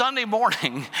on Sunday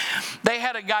morning, they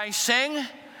had a guy sing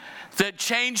that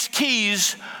changed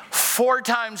keys 4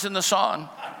 times in the song.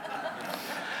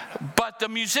 But the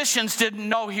musicians didn't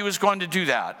know he was going to do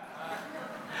that.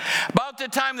 About the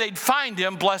time they'd find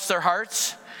him, bless their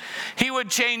hearts, he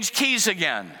would change keys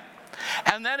again.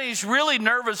 And then he's really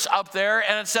nervous up there,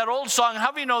 and it's that old song.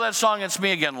 How do you know that song, It's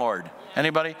Me Again, Lord?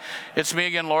 Anybody? It's Me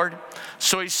Again, Lord?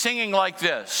 So he's singing like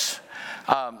this.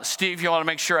 Steve, you want to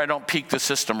make sure I don't peak the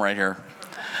system right here.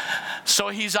 So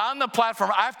he's on the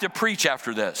platform. I have to preach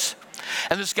after this.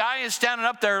 And this guy is standing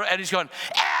up there, and he's going,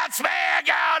 it's me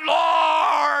again,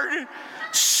 Lord!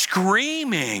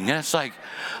 Screaming. And it's like,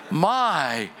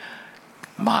 my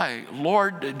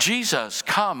Lord Jesus,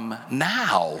 come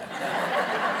now.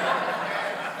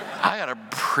 I got to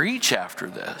preach after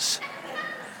this.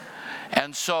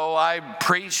 And so I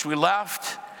preached. We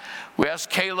left. We asked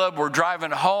Caleb. We're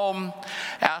driving home.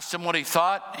 Asked him what he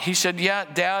thought. He said, yeah,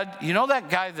 Dad, you know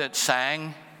that guy that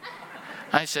sang?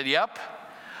 I said, yep.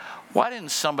 Why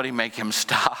didn't somebody make him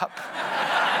stop?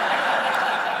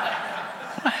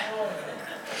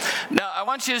 Now, I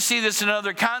want you to see this in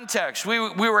another context. We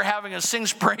were having a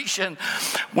Singspiration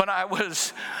when I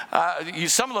was,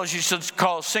 some of those you should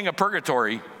call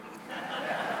Sing-a-purgatory.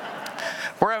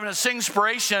 We're having a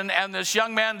Singspiration, and this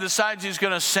young man decides he's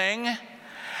going to sing.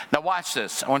 Now watch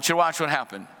this. I want you to watch what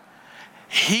happened.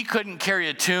 He couldn't carry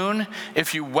a tune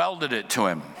if you welded it to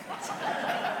him.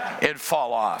 it'd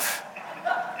fall off.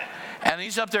 And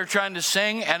he's up there trying to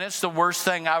sing, and it's the worst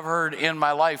thing I've heard in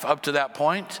my life up to that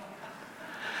point.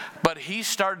 But he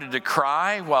started to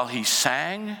cry while he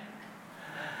sang.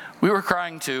 We were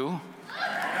crying too.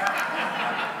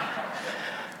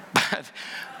 But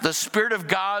the Spirit of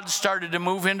God started to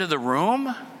move into the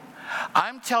room.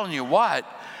 I'm telling you what,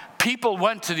 people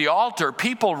went to the altar.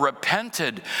 People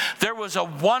repented. There was a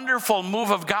wonderful move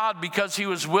of God because he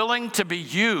was willing to be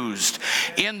used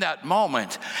in that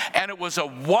moment. And it was a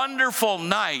wonderful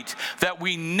night that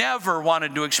we never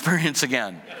wanted to experience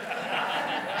again.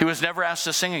 He was never asked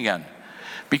to sing again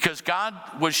because God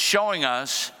was showing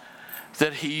us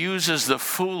that he uses the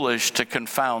foolish to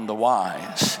confound the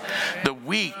wise, the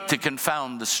weak to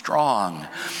confound the strong.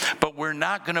 But we're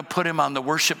not going to put him on the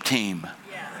worship team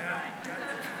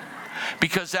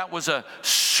because that was a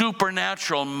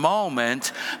supernatural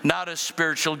moment, not a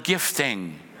spiritual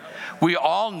gifting. We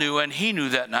all knew, and he knew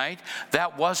that night,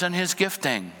 that wasn't his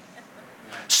gifting.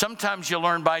 Sometimes you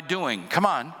learn by doing. Come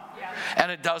on.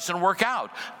 And it doesn't work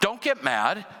out. Don't get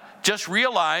mad. Just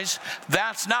realize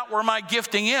that's not where my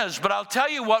gifting is. But I'll tell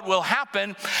you what will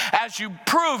happen as you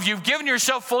prove you've given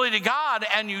yourself fully to God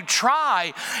and you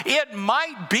try. It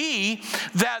might be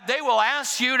that they will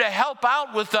ask you to help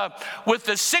out with the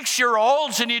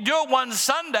 6-year-olds, and you do it one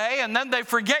Sunday, and then they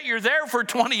forget you're there for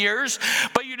 20 years.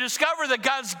 But you discover that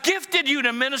God's gifted you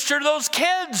to minister to those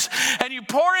kids, and you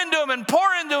pour into them and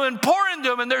pour into them and pour into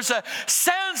them, and there's a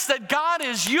sense that God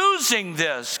is using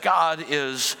this. God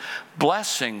is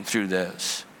blessing through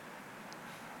this.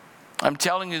 I'm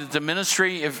telling you that the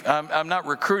ministry, if I'm not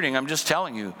recruiting, I'm just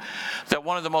telling you that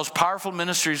one of the most powerful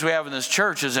ministries we have in this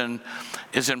church is in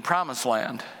Promised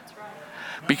Land.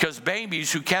 Because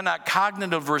babies who cannot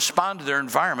cognitively respond to their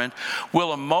environment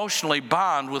will emotionally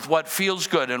bond with what feels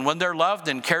good. And when they're loved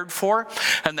and cared for,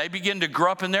 and they begin to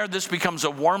grow up in there, this becomes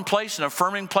a warm place, an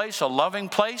affirming place, a loving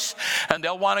place. And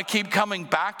they'll want to keep coming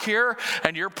back here,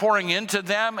 and you're pouring into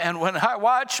them. And when I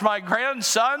watch my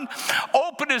grandson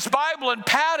open his Bible and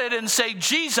pat it and say,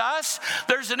 Jesus,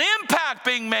 there's an impact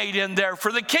being made in there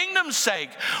for the kingdom's sake.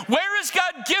 Where has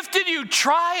God gifted you?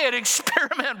 Try it,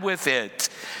 experiment with it.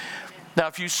 Now,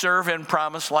 if you serve in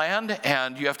Promised Land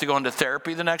and you have to go into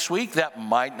therapy the next week, that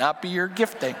might not be your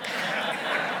gifting.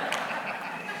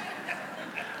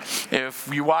 If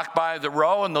you walk by the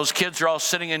row and those kids are all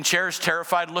sitting in chairs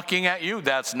terrified looking at you,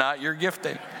 that's not your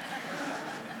gifting.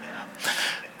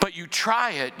 But you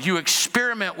try it, you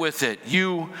experiment with it,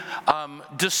 you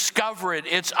discover it.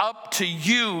 It's up to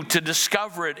you to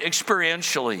discover it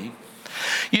experientially.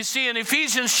 You see, in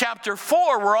Ephesians chapter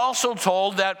 4, we're also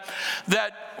told that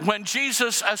when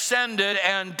Jesus ascended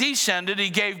and descended, he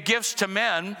gave gifts to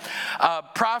men,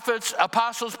 prophets,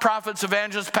 apostles, prophets,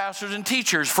 evangelists, pastors, and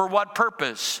teachers. For what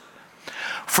purpose?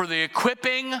 For the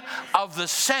equipping of the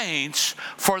saints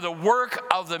for the work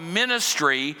of the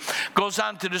ministry. Goes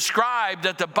on to describe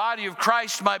that the body of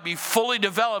Christ might be fully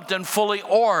developed and fully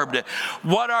orbed.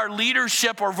 What are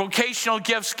leadership or vocational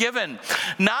gifts given?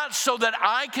 Not so that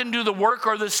I can do the work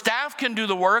or the staff can do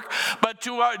the work, but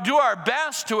to do our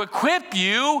best to equip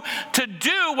you to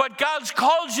do what God's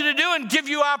called you to do and give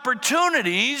you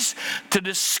opportunities to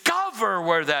discover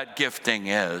where that gifting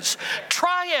is.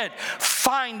 Try it.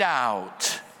 Find out.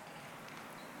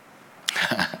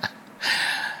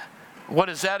 What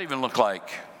does that even look like?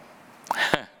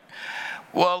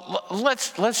 Well,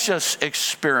 let's just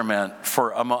experiment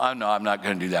for a moment. No, I'm not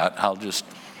going to do that. I'll just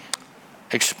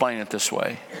explain it this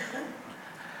way.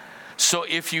 So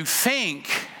if you think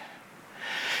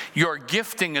your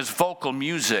gifting is vocal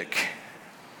music,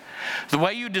 the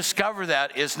way you discover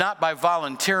that is not by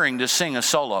volunteering to sing a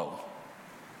solo.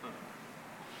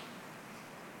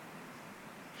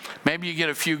 Maybe you get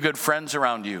a few good friends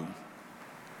around you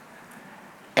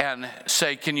and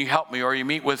say, can you help me? Or you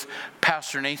meet with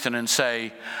Pastor Nathan and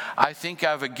say, I think I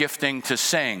have a gifting to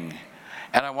sing,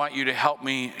 and I want you to help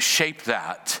me shape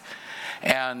that.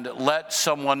 And let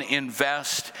someone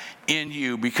invest in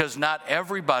you, because not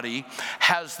everybody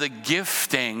has the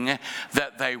gifting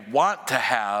that they want to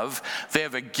have. They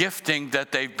have a gifting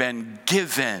that they've been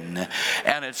given.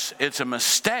 And it's a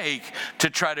mistake to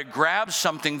try to grab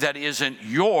something that isn't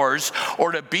yours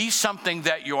or to be something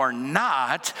that you're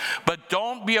not. But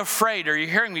don't be afraid. Are you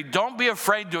hearing me? Don't be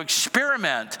afraid to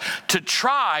experiment, to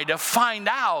try to find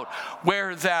out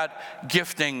where that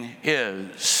gifting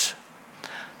is.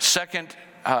 2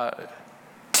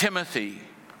 Timothy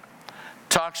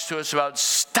talks to us about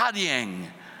studying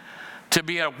to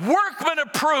be a workman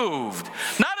approved,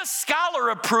 not a scholar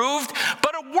approved,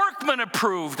 but a workman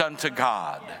approved unto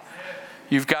God.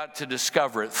 You've got to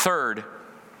discover it. Third,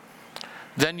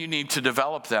 then you need to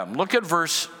develop them. Look at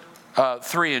verse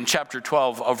 3 in chapter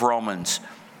 12 of Romans.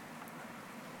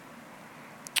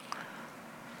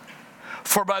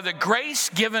 For by the grace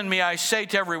given me, I say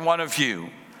to every one of you,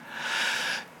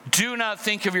 do not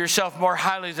think of yourself more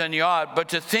highly than you ought, but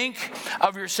to think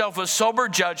of yourself with sober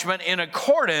judgment in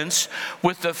accordance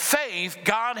with the faith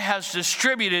God has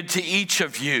distributed to each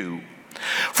of you.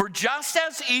 For just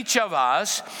as each of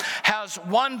us has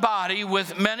one body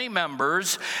with many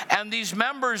members, and these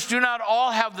members do not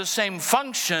all have the same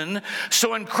function,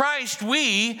 so in Christ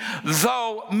we,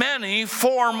 though many,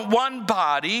 form one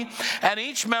body, and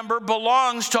each member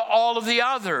belongs to all of the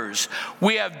others.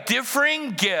 We have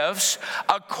differing gifts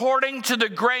according to the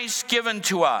grace given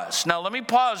to us. Now let me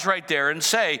pause right there and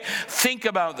say, think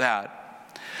about that.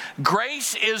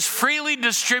 Grace is freely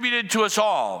distributed to us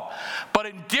all, but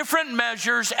in different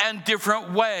measures and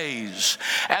different ways.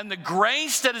 And the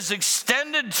grace that is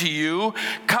extended to you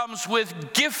comes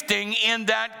with gifting in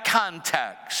that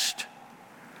context.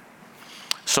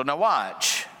 So now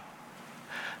watch.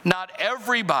 Not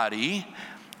everybody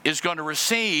is going to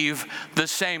receive the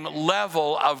same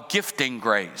level of gifting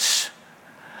grace.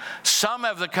 Some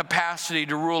have the capacity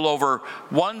to rule over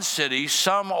one city,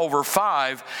 some over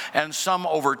 5, and some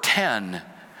over 10.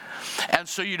 And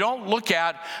so you don't look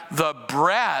at the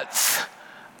breadth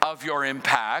of your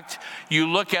impact, you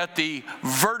look at the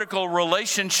vertical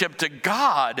relationship to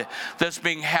God that's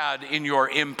being had in your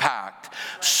impact.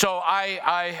 So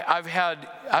I've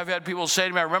had people say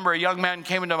to me, I remember a young man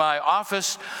came into my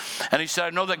office and he said, I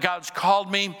know that God's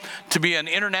called me to be an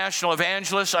international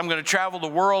evangelist. I'm going to travel the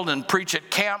world and preach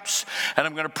at camps, and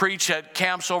I'm going to preach at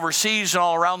camps overseas and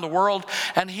all around the world.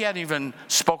 And he hadn't even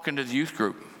spoken to the youth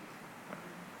group.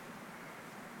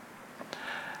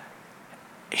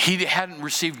 He hadn't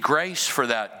received grace for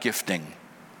that gifting.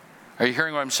 Are you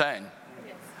hearing what I'm saying?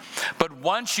 But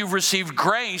once you've received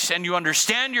grace and you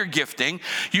understand your gifting,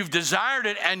 you've desired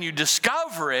it and you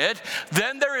discover it,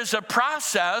 then there is a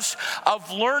process of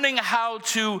learning how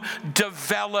to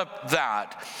develop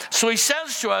that. So he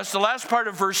says to us, the last part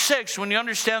of verse 6, when you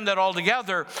understand that all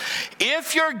together,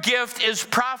 if your gift is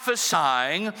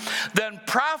prophesying, then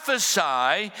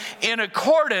prophesy in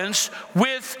accordance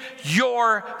with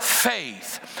your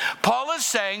faith. Paul is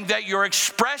saying that your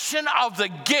expression of the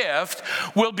gift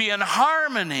will be in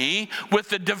harmony with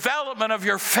the development of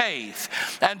your faith.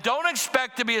 And don't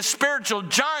expect to be a spiritual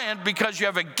giant because you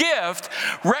have a gift.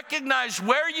 Recognize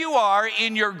where you are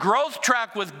in your growth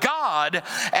track with God,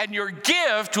 and your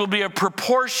gift will be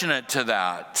proportionate to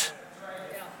that.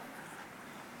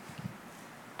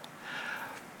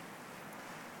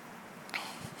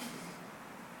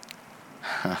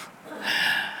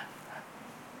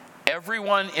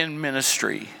 Everyone in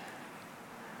ministry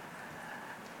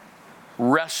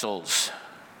wrestles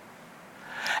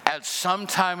at some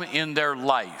time in their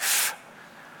life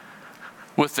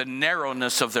with the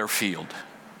narrowness of their field.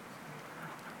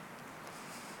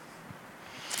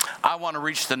 I want to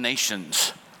reach the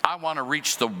nations. I want to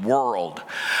reach the world.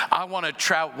 I want to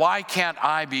travel. Why can't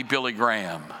I be Billy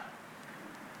Graham?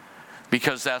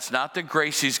 Because that's not the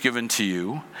grace he's given to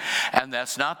you, and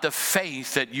that's not the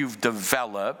faith that you've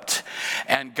developed.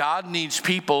 And God needs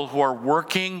people who are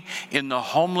working in the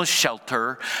homeless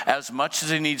shelter as much as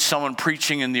he needs someone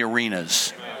preaching in the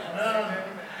arenas.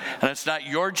 And it's not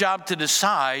your job to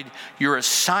decide your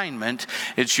assignment.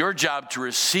 It's your job to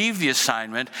receive the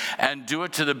assignment and do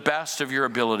it to the best of your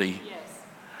ability.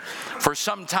 For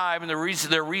some time, and there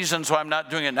are reasons why I'm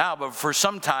not doing it now, but for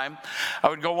some time, I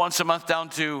would go once a month down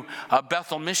to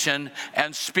Bethel Mission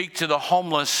and speak to the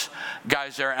homeless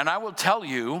guys there. And I will tell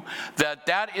you that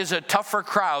that is a tougher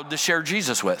crowd to share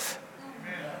Jesus with.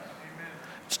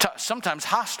 It's sometimes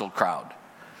hostile crowd.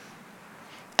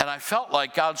 And I felt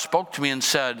like God spoke to me and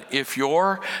said, if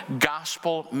your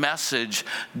gospel message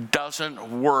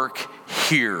doesn't work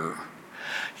here,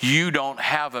 you don't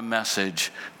have a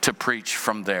message to preach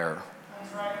from there.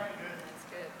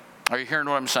 Are you hearing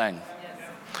what I'm saying?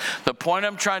 The point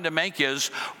I'm trying to make is,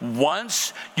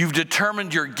 once you've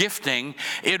determined your gifting,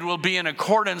 it will be in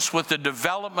accordance with the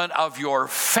development of your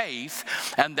faith,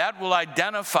 and that will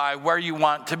identify where you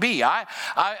want to be.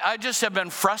 I just have been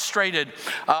frustrated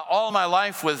all my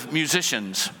life with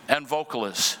musicians and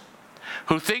vocalists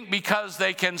who think because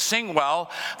they can sing well,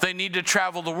 they need to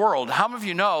travel the world. How many of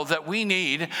you know that we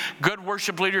need good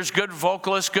worship leaders, good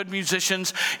vocalists, good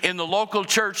musicians in the local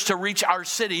church to reach our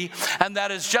city, and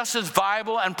that is just as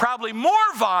viable and probably more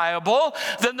viable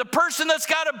than the person that's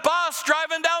got a bus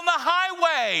driving down the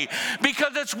highway,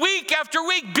 because it's week after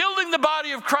week building the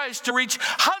body of Christ to reach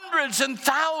hundreds and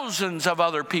thousands of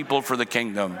other people for the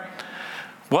kingdom.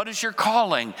 What is your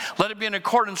calling? Let it be in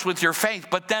accordance with your faith,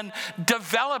 but then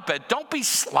develop it. Don't be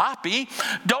sloppy.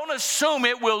 Don't assume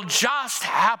it will just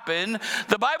happen.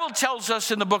 The Bible tells us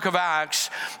in the book of Acts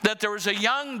that there was a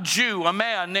young Jew, a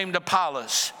man named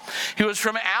Apollos. He was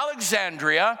from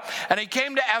Alexandria, and he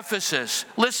came to Ephesus.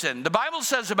 Listen, the Bible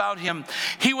says about him,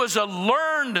 he was a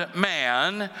learned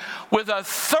man with a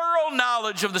thorough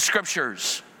knowledge of the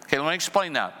Scriptures. Okay, let me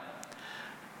explain that.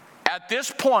 At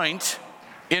this point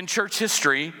in church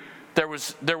history, there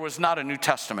was not a New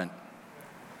Testament.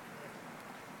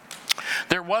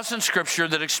 There wasn't Scripture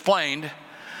that explained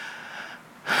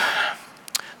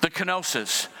the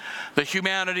kenosis, the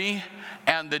humanity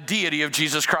and the deity of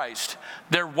Jesus Christ.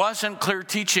 There wasn't clear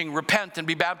teaching, repent and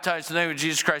be baptized in the name of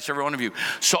Jesus Christ, every one of you.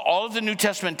 So all of the New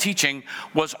Testament teaching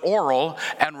was oral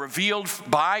and revealed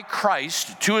by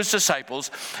Christ to his disciples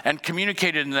and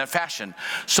communicated in that fashion.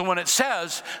 So when it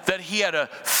says that he had a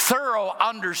thorough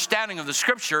understanding of the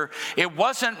Scripture, it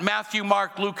wasn't Matthew,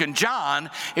 Mark, Luke, and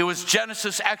John. It was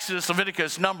Genesis, Exodus,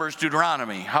 Leviticus, Numbers,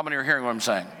 Deuteronomy. How many are hearing what I'm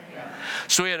saying?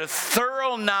 So he had a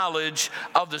thorough knowledge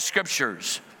of the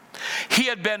Scriptures. He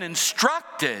had been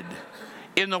instructed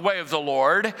in the way of the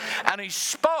Lord, and he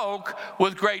spoke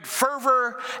with great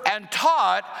fervor and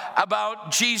taught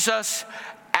about Jesus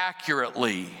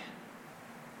accurately.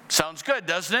 Sounds good,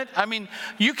 doesn't it? I mean,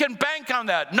 you can bank on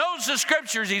that. Knows the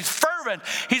Scriptures. He's fervent.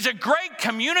 He's a great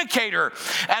communicator,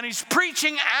 and he's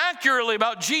preaching accurately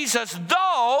about Jesus,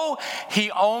 though he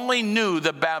only knew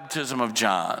the baptism of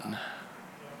John.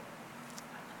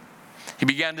 He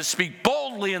began to speak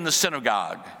boldly in the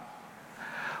synagogue.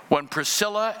 When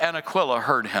Priscilla and Aquila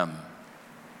heard him,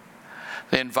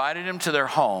 they invited him to their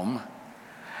home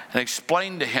and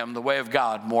explained to him the way of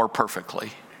God more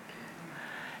perfectly.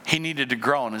 He needed to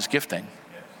grow in his gifting.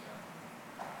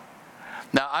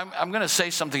 Now, I'm going to say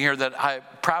something here that I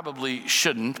probably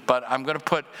shouldn't, but I'm going to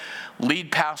put lead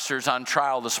pastors on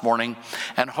trial this morning,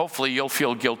 and hopefully you'll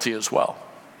feel guilty as well.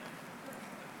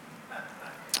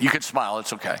 You can smile,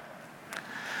 it's okay.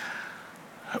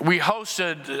 We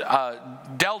hosted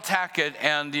Del Tackett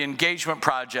and the Engagement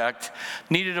Project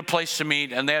needed a place to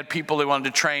meet, and they had people they wanted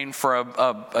to train for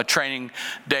a training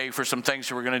day for some things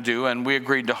that we're going to do, and we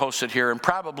agreed to host it here. And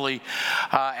probably,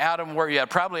 Adam, where you at?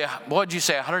 Probably, what did you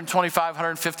say, 125,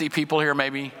 150 people here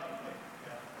maybe?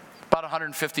 About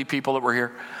 150 people that were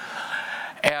here.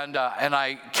 And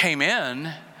I came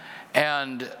in,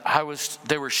 and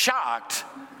they were shocked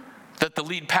that the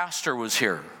lead pastor was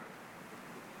here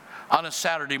on a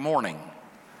Saturday morning.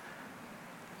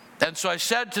 And so I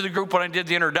said to the group when I did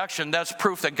the introduction, that's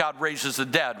proof that God raises the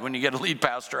dead when you get a lead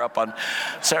pastor up on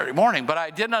Saturday morning. But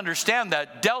I didn't understand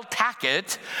that Del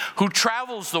Tackett, who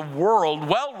travels the world,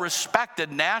 well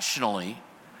respected nationally,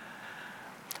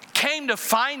 came to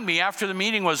find me after the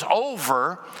meeting was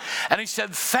over, and he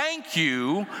said, thank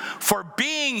you for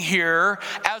being here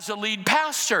as a lead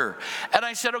pastor. And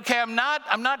I said, okay, I'm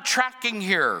not tracking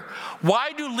here.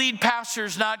 Why do lead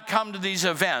pastors not come to these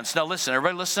events? Now listen,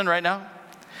 everybody listen right now?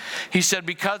 He said,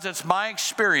 because it's my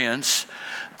experience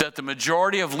that the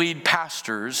majority of lead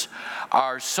pastors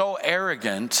are so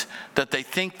arrogant that they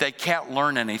think they can't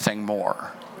learn anything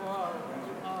more.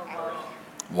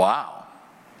 Wow.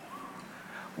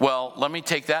 Well, let me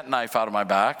take that knife out of my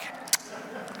back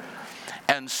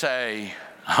and say,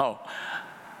 oh,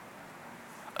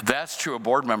 that's true of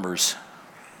board members.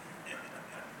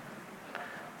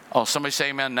 Oh, somebody say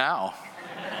amen now.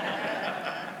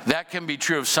 That can be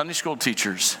true of Sunday school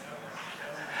teachers.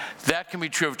 That can be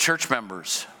true of church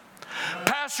members.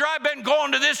 Pastor, I've been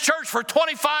going to this church for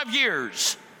 25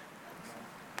 years.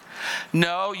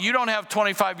 No, you don't have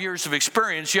 25 years of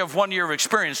experience. You have 1 year of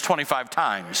experience 25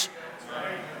 times.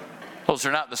 Those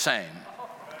are not the same.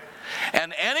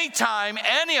 And anytime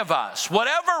any of us,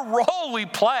 whatever role we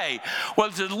play, whether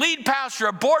it's a lead pastor,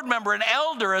 a board member, an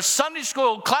elder, a Sunday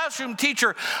school classroom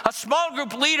teacher, a small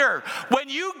group leader, when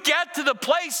you get to the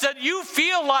place that you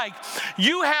feel like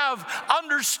you have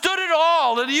understood it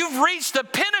all and you've reached the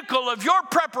pinnacle of your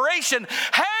preparation,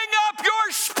 hang up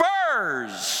your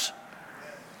spurs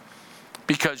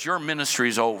because your ministry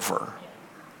is over.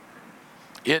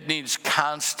 It needs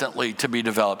constantly to be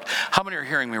developed. How many are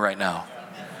hearing me right now?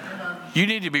 You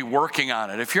need to be working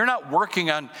on it. If you're not working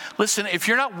on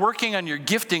your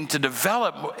gifting to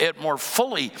develop it more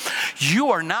fully,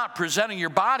 you are not presenting your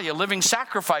body a living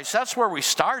sacrifice. That's where we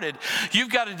started.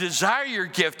 You've got to desire your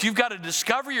gift. You've got to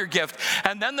discover your gift.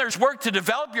 And then there's work to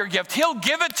develop your gift. He'll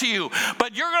give it to you,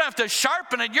 but you're going to have to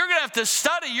sharpen it. You're going to have to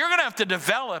study. You're going to have to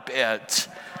develop it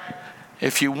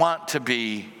if you want to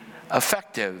be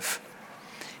effective.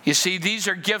 You see, these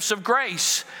are gifts of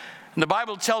grace. And the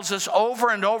Bible tells us over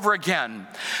and over again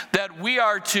that we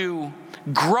are to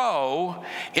grow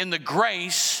in the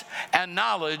grace and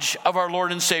knowledge of our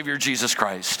Lord and Savior Jesus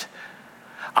Christ.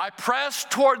 I press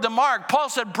toward the mark. Paul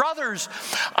said, brothers,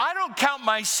 I don't count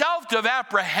myself to have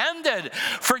apprehended,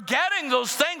 forgetting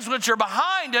those things which are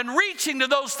behind and reaching to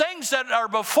those things that are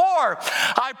before.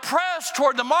 I press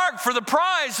toward the mark for the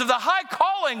prize of the high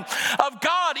calling of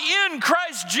God in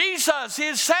Christ Jesus. He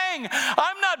is saying,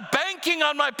 I'm not banking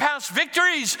on my past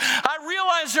victories. I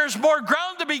realize there's more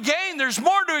ground to be gained. There's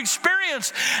more to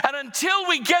experience. And until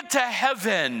we get to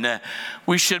heaven,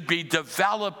 we should be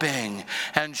developing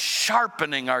and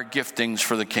sharpening our giftings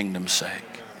for the kingdom's sake.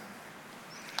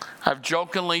 I've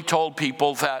jokingly told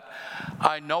people that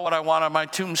I know what I want on my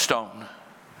tombstone.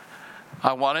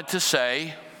 I want it to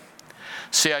say,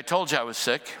 see, I told you I was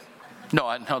sick.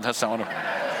 No, that's not what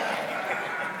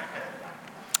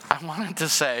I want it to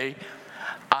say,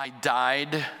 I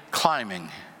died climbing.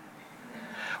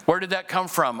 Where did that come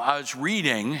from? I was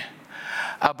reading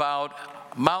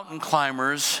about mountain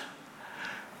climbers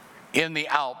in the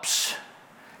Alps.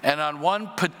 And on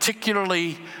one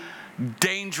particularly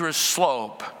dangerous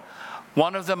slope,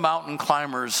 one of the mountain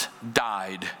climbers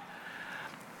died.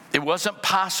 It wasn't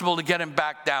possible to get him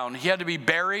back down. He had to be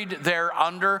buried there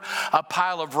under a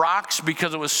pile of rocks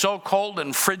because it was so cold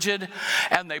and frigid.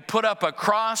 And they put up a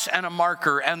cross and a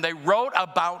marker, and they wrote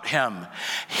about him.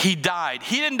 He died.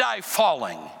 He didn't die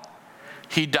falling.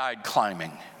 He died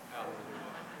climbing.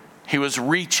 He was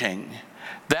reaching.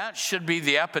 That should be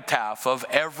the epitaph of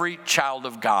every child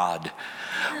of God.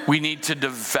 We need to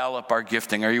develop our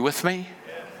gifting. Are you with me?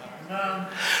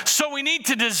 So we need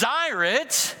to desire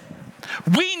it.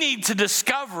 We need to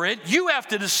discover it. You have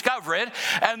to discover it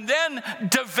and then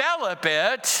develop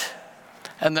it.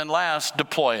 And then last,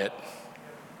 deploy it.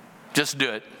 Just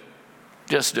do it.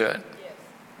 Just do it.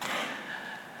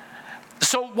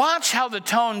 So watch how the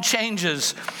tone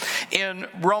changes in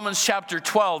Romans chapter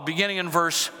 12, beginning in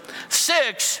verse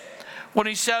 6, when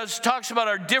he talks about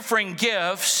our differing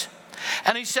gifts.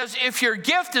 And he says, if your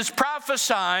gift is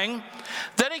prophesying,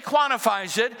 then he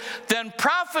quantifies it, then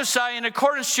prophesy in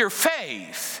accordance to your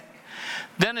faith.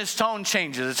 Then his tone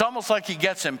changes. It's almost like he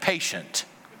gets impatient.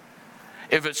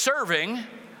 If it's serving,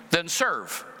 then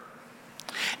serve.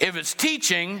 If it's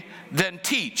teaching, then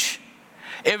teach.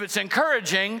 If it's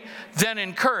encouraging, then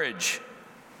encourage.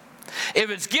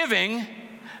 If it's giving,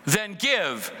 then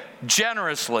give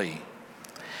generously.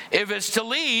 If it's to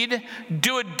lead,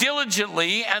 do it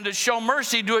diligently, and to show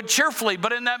mercy, do it cheerfully.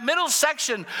 But in that middle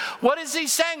section, what is he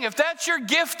saying? If that's your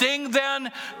gifting,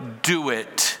 then do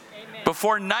it. Amen.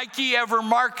 Before Nike ever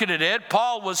marketed it,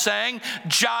 Paul was saying,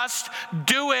 just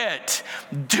do it.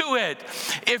 Do it.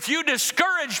 If you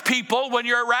discourage people when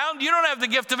you're around, you don't have the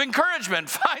gift of encouragement.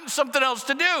 Find something else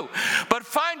to do. But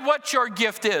find what your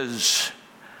gift is,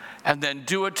 and then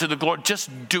do it to the glory. Just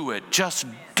do it. Just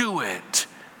do it.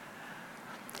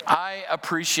 I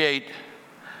appreciate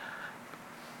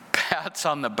pats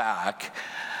on the back.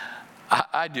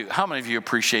 I do. How many of you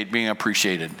appreciate being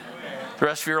appreciated? The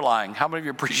rest of you are lying. How many of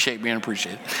you appreciate being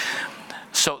appreciated?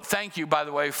 So thank you, by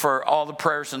the way, for all the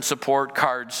prayers and support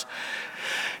cards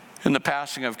in the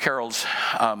passing of Carol's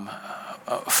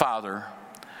father.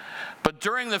 But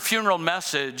during the funeral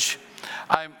message,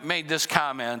 I made this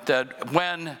comment that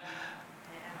when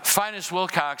Finis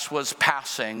Wilcox was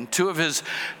passing, two of his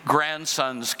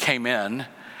grandsons came in,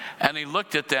 and he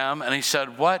looked at them and he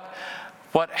said, what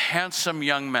handsome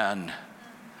young men.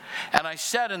 And I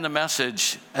said in the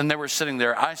message, and they were sitting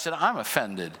there, I said, I'm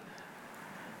offended.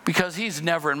 Because he's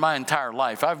never in my entire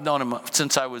life, I've known him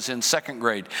since I was in second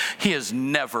grade, he has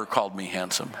never called me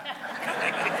handsome.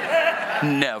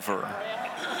 Never.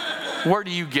 Where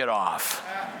do you get off?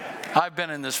 I've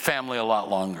been in this family a lot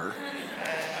longer.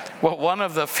 Well, one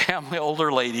of the family,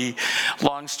 older lady,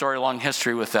 long story, long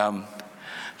history with them,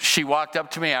 she walked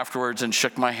up to me afterwards and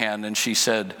shook my hand and she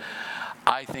said,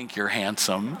 I think you're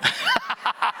handsome.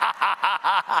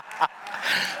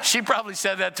 She probably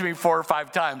said that to me 4 or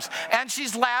 5 times. And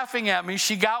she's laughing at me.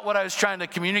 She got what I was trying to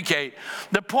communicate.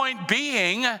 The point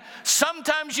being,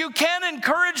 sometimes you can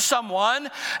encourage someone,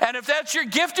 and if that's your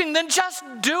gifting, then just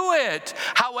do it.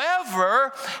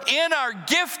 However, in our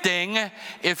gifting,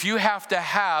 if you have to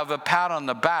have a pat on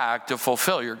the back to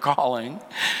fulfill your calling,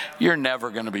 you're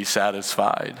never going to be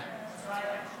satisfied.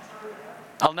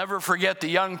 I'll never forget the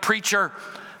young preacher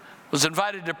was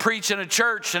invited to preach in a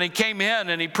church, and he came in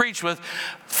and he preached with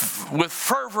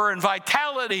fervor and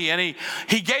vitality, and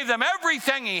he gave them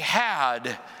everything he had.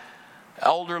 An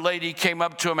older lady came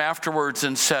up to him afterwards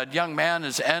and said, young man,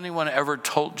 has anyone ever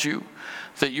told you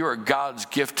that you are God's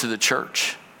gift to the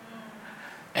church?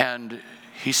 And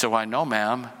He said, "Why, no,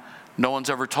 ma'am. No one's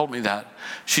ever told me that."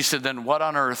 She said, "Then what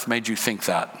on earth made you think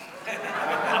that?"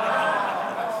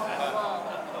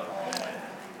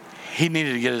 He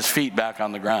needed to get his feet back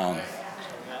on the ground.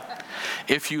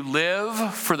 If you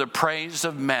live for the praise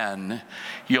of men,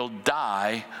 you'll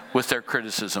die with their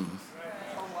criticism.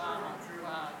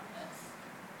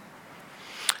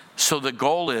 So the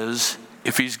goal is,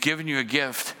 if he's given you a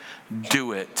gift,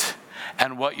 do it.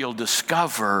 And what you'll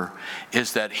discover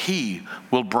is that he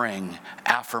will bring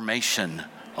affirmation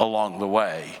along the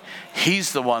way.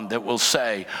 He's the one that will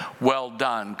say, "Well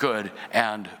done, good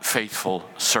and faithful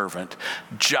servant."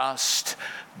 Just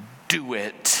do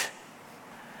it.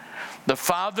 The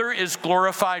Father is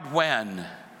glorified when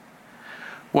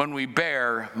we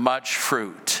bear much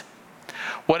fruit.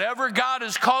 Whatever God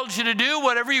has called you to do,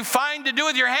 whatever you find to do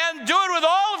with your hand, do it with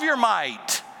all of your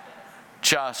might.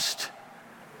 Just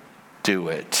do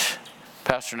it.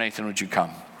 Pastor Nathan, would you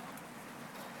come?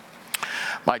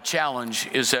 My challenge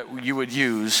is that you would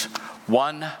use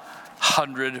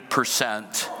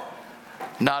 100%,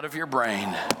 not of your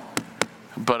brain,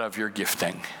 but of your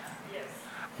gifting. Yes.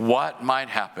 What might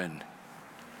happen?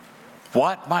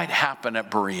 What might happen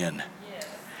at Berean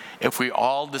if we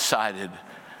all decided,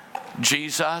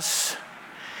 "Jesus,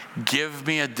 give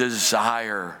me a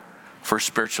desire for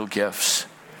spiritual gifts.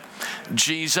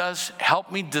 Jesus, help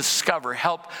me discover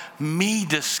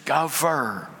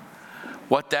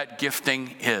what that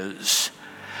gifting is.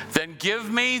 Then give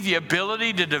me the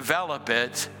ability to develop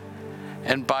it,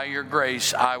 and by your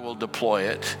grace, I will deploy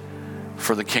it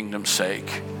for the kingdom's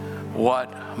sake."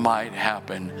 What might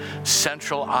happen?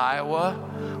 Central Iowa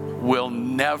will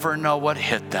never know what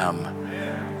hit them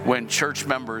when church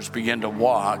members begin to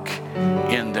walk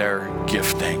in their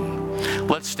gifting.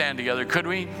 Let's stand together, could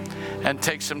we? And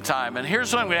take some time. And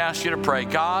here's what I'm going to ask you to pray.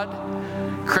 God,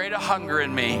 create a hunger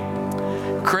in me.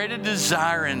 Create a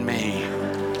desire in me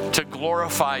to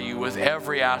glorify you with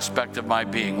every aspect of my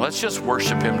being. Let's just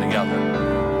worship him together.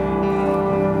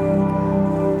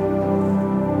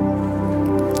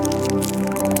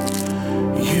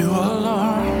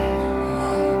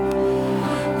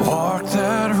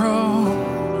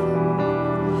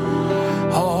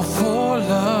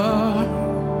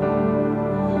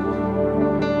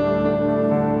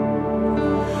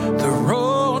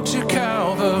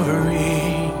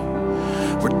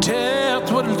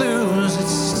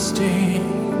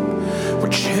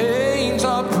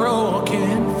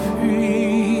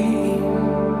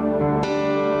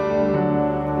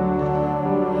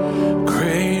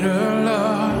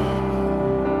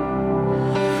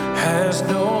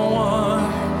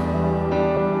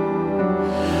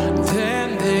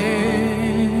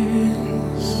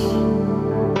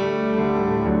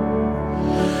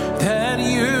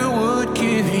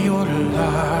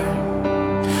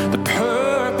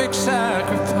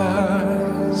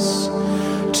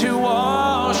 To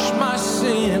wash my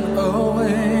sin away.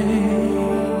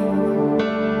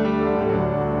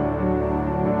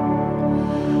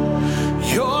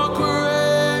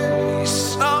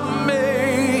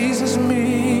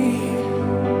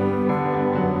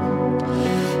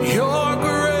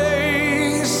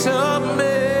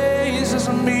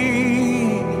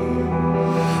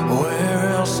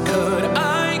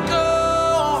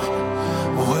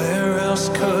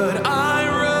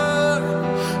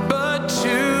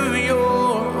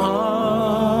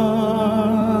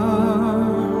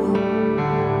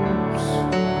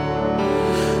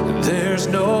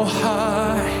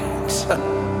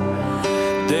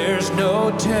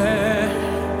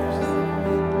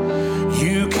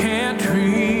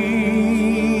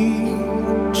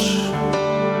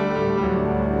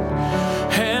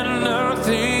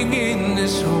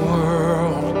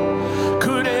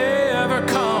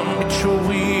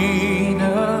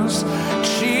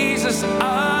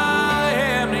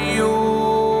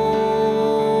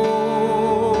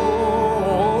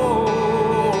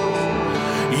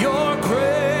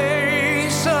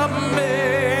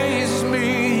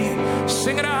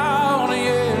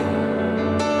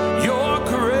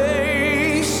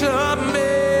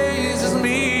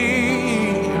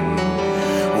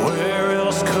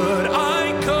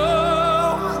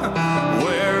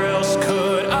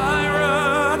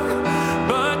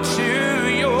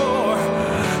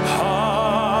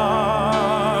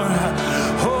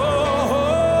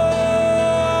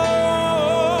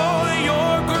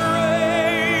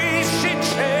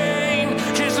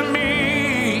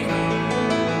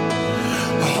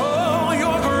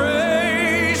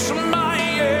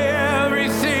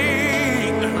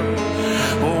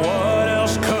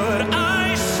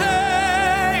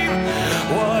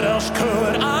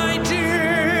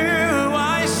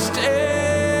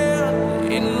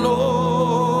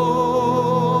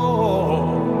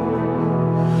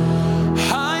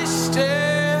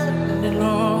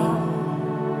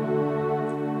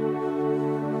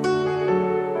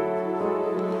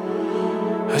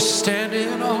 stand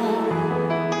in awe.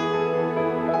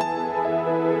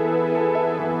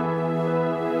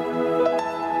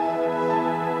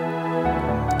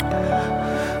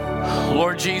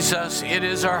 Lord Jesus, it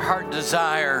is our heart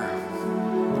desire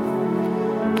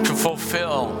to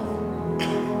fulfill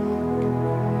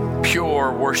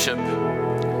pure worship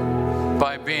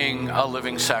by being a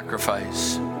living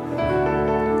sacrifice.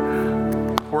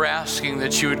 We're asking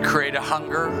that you would create a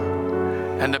hunger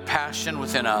and a passion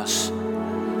within us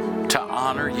to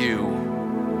honor you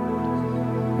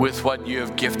with what you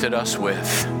have gifted us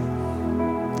with.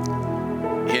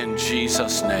 In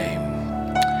Jesus' name.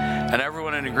 And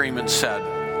everyone in agreement said,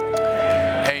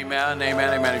 amen,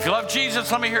 amen, amen. If you love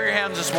Jesus, let me hear your hands this morning.